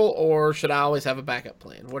comfortable, or should I always have a backup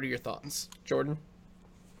plan? What are your thoughts, Jordan?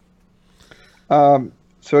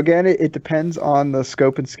 So again, it depends on the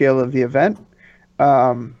scope and scale of the event.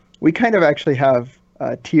 We kind of actually have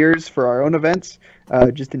tiers for our own events,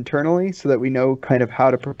 just internally, so that we know kind of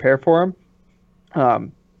how to prepare for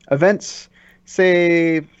them. Events,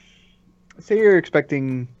 say you're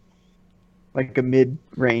expecting like a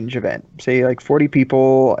mid-range event, say like 40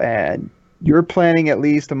 people, and you're planning at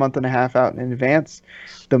least a month and a half out in advance.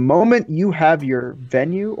 The moment you have your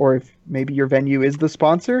venue, or if maybe your venue is the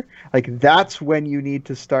sponsor, like that's when you need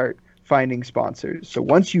to start finding sponsors. So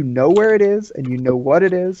once you know where it is and you know what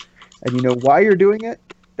it is and you know why you're doing it,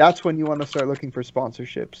 that's when you want to start looking for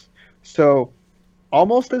sponsorships. So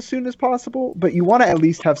almost as soon as possible, but you want to at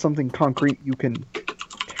least have something concrete you can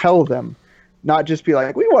tell them, not just be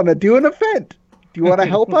like, we want to do an event. Do you want to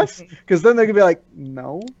help us? Because then they're going to be like,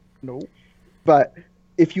 no. But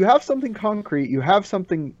if you have something concrete, you have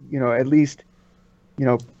something, at least,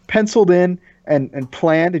 penciled in and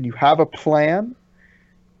planned, and you have a plan,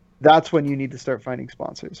 that's when you need to start finding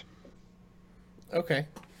sponsors. Okay,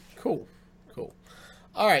 cool.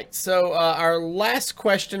 All right, so our last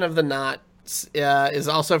question of the night is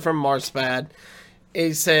also from Marspad.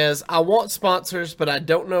 He says, I want sponsors, but I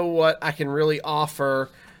don't know what I can really offer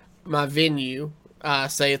my venue.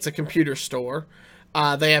 Say it's a computer store.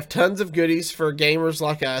 They have tons of goodies for gamers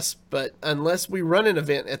like us, but unless we run an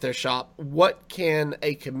event at their shop, what can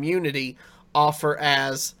a community offer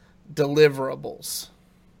as deliverables?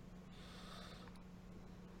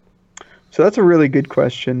 So that's a really good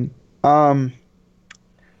question.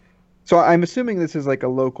 So So I'm assuming this is like a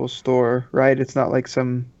local store, right? It's not like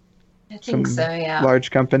some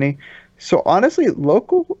large company. So honestly,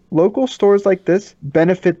 local stores like this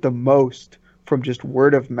benefit the most from just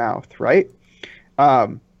word of mouth, right?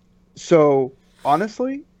 So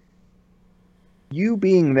honestly, you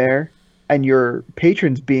being there and your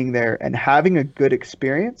patrons being there and having a good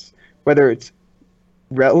experience, whether it's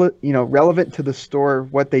relevant to the store,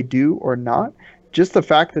 what they do or not, just the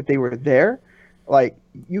fact that they were there, like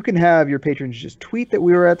you can have your patrons just tweet that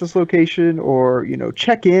we were at this location or,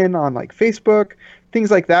 check in on like Facebook,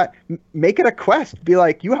 things like that. Make it a quest. Be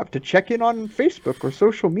like, you have to check in on Facebook or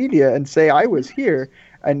social media and say I was here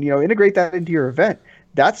and, integrate that into your event.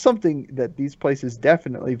 That's something that these places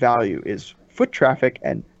definitely value is foot traffic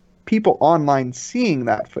and people online seeing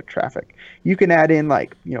that foot traffic. You can add in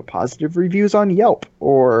like, positive reviews on Yelp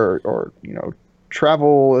or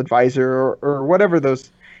Travel Advisor or whatever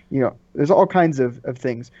those, there's all kinds of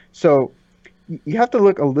things. So you have to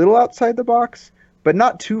look a little outside the box, but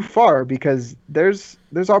not too far because there's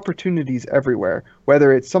opportunities everywhere,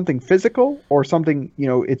 whether it's something physical or something,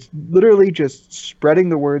 it's literally just spreading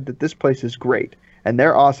the word that this place is great and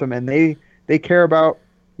they're awesome and they care about,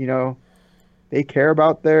 they care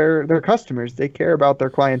about their customers. They care about their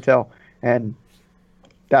clientele. And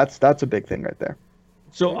that's a big thing right there.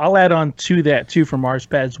 So I'll add on to that too from Mars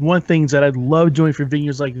Pads. One thing that I love doing for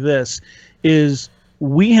venues like this is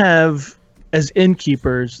we have as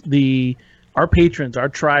innkeepers, our patrons, our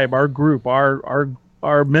tribe, our group,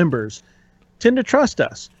 our members tend to trust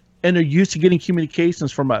us and they're used to getting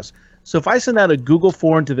communications from us. So if I send out a Google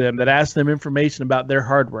form to them that asks them information about their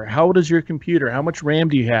hardware, how old is your computer? How much RAM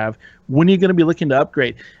do you have? When are you going to be looking to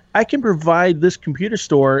upgrade? I can provide this computer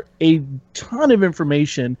store a ton of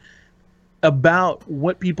information about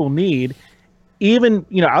what people need. Even,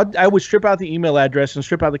 I would strip out the email address and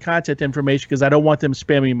strip out the contact information because I don't want them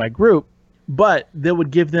spamming my group, but that would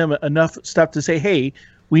give them enough stuff to say, hey,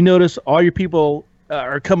 we notice all your people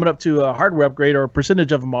are coming up to a hardware upgrade or a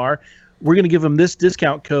percentage of them are. We're going to give them this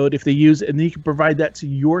discount code if they use it, and then you can provide that to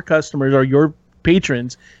your customers or your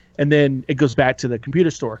patrons, and then it goes back to the computer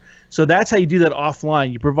store. So that's how you do that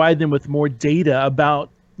offline. You provide them with more data about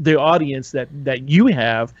the audience that you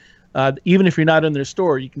have. Even if you're not in their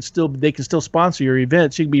store, they can still sponsor your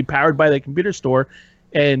events. You can be powered by that computer store,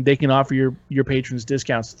 and they can offer your patrons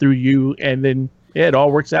discounts through you, and then it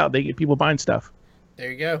all works out. They get people buying stuff.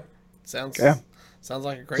 There you go. Sounds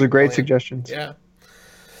like a great. Those are great suggestions. Yeah.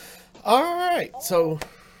 All right, so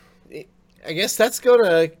I guess that's going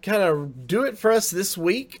to kind of do it for us this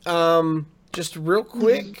week. Just real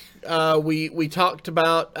quick, we talked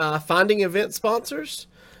about finding event sponsors,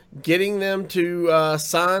 getting them to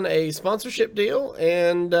sign a sponsorship deal,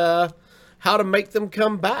 and how to make them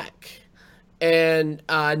come back. And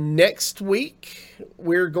next week,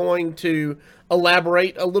 we're going to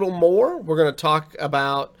elaborate a little more. We're going to talk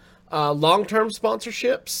about long-term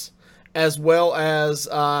sponsorships, as well as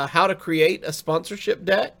how to create a sponsorship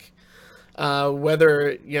deck.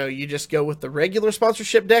 Whether you just go with the regular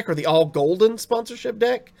sponsorship deck or the all golden sponsorship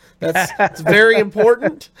deck. That's very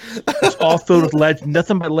important. It's all filled with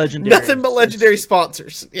nothing but legendary. Nothing but legendary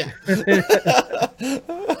sponsors. Yeah.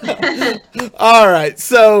 All right.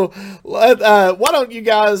 So why don't you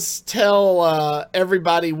guys tell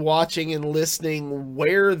everybody watching and listening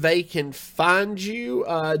where they can find you?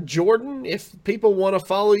 Jordan, if people want to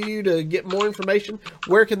follow you to get more information,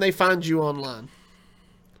 where can they find you online?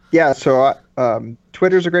 Yeah, so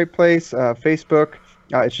Twitter's a great place. Facebook,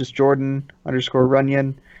 it's just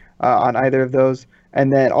Jordan_Runyon on either of those.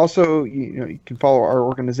 And then also, you can follow our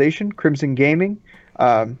organization, Crimson Gaming.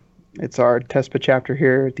 It's our TESPA chapter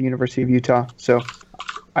here at the University of Utah. So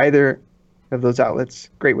either of those outlets,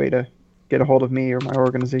 great way to get a hold of me or my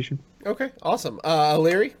organization. Okay, awesome.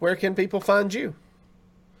 O'Leary, where can people find you?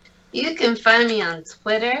 You can find me on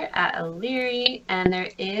Twitter at O'Leary, and there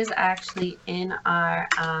is actually in our,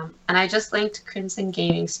 and I just linked Crimson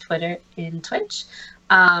Gaming's Twitter in Twitch.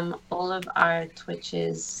 All of our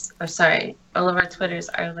Twitters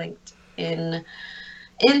are linked in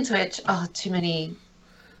Twitch. Oh, too many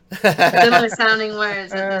similar sounding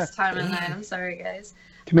words at this time of night. I'm sorry, guys.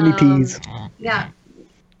 Too many T's. Yeah,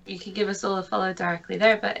 you can give us all a follow directly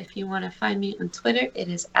there, but if you want to find me on Twitter, it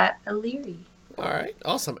is at O'Leary. All right,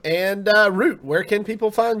 awesome. And Root, where can people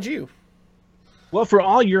find you? Well, for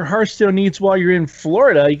all your Hearthstone needs while you're in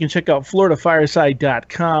Florida, you can check out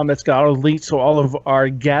floridafireside.com. That's got all the links to all of our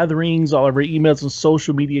gatherings, all of our emails and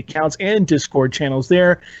social media accounts and Discord channels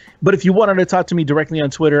there. But if you wanted to talk to me directly on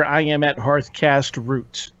Twitter, I am at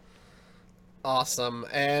HearthcastRoot. Awesome.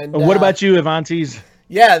 And what about you, Avantes?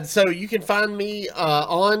 Yeah, so you can find me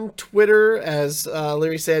on Twitter, as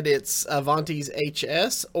Larry said, it's Avantes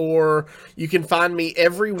HS, or you can find me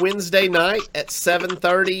every Wednesday night at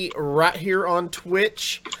 7:30 right here on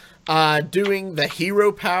Twitch, doing the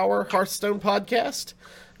Hero Power Hearthstone podcast.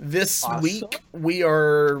 This week we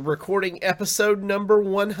are recording episode number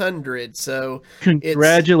 100. So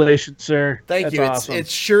congratulations, sir! Thank you. Awesome.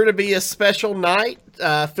 It's sure to be a special night.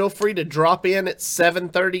 Feel free to drop in at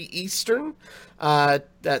 7:30 Eastern.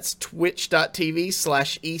 That's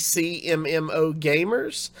twitch.tv/ECMMO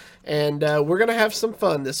Gamers. And we're going to have some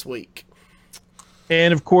fun this week.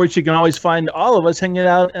 And of course, you can always find all of us hanging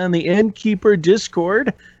out on the Innkeeper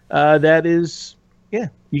Discord. That is, yeah,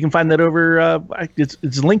 you can find that over,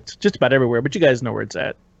 it's linked just about everywhere, but you guys know where it's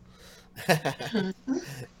at.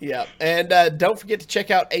 Yeah, and don't forget to check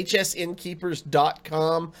out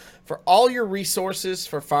hsinnkeepers.com for all your resources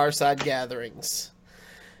for Fireside Gatherings.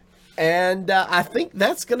 And I think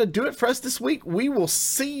that's going to do it for us this week. We will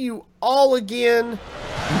see you all again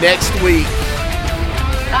next week.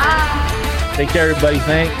 Bye. Take care, everybody.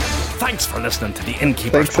 Thanks. Thanks for listening to the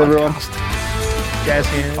Innkeepers Thanks, everyone. podcast. Jazz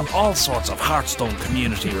hands. For all sorts of Hearthstone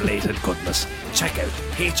community-related goodness, check out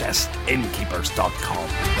hsinnkeepers.com.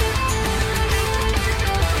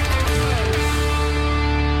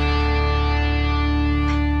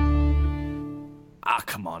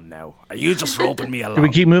 Come on now. Are you just roping me along? Do we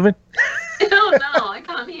keep moving? I don't know.